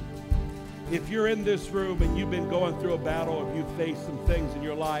 If you're in this room and you've been going through a battle, or you've faced some things in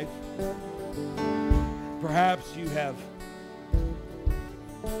your life, perhaps you have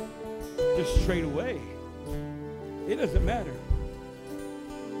just strayed away. It doesn't matter.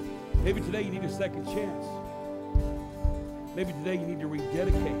 Maybe today you need a second chance. Maybe today you need to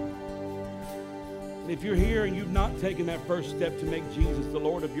rededicate. And if you're here and you've not taken that first step to make Jesus the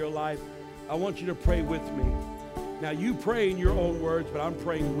Lord of your life, I want you to pray with me. Now, you pray in your own words, but I'm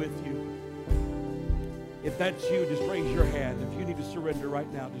praying with you. If that's you, just raise your hand. If you need to surrender right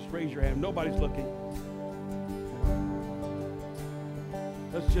now, just raise your hand. Nobody's looking.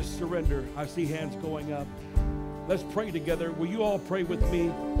 Let's just surrender. I see hands going up. Let's pray together. Will you all pray with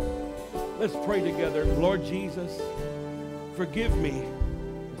me? Let's pray together. Lord Jesus, forgive me.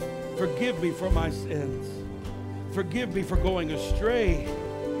 Forgive me for my sins. Forgive me for going astray.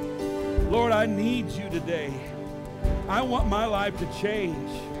 Lord, I need you today. I want my life to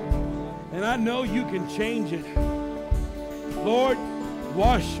change. And I know you can change it. Lord,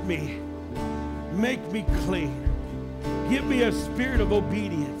 wash me. Make me clean. Give me a spirit of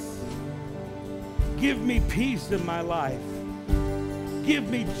obedience. Give me peace in my life. Give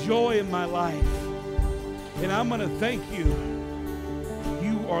me joy in my life. And I'm going to thank you.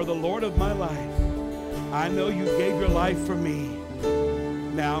 You are the Lord of my life. I know you gave your life for me.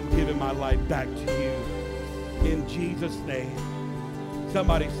 Now I'm giving my life back to you. In Jesus' name.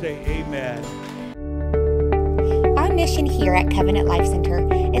 Somebody say amen. Our mission here at Covenant Life Center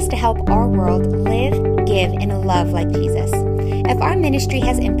is to help our world live, give, and love like Jesus. If our ministry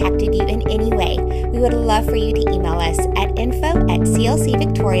has impacted you in any way, we would love for you to email us at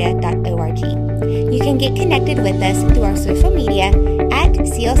info@clcvictoria.org. You can get connected with us through our social media at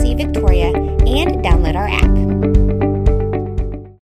CLC Victoria and download our app.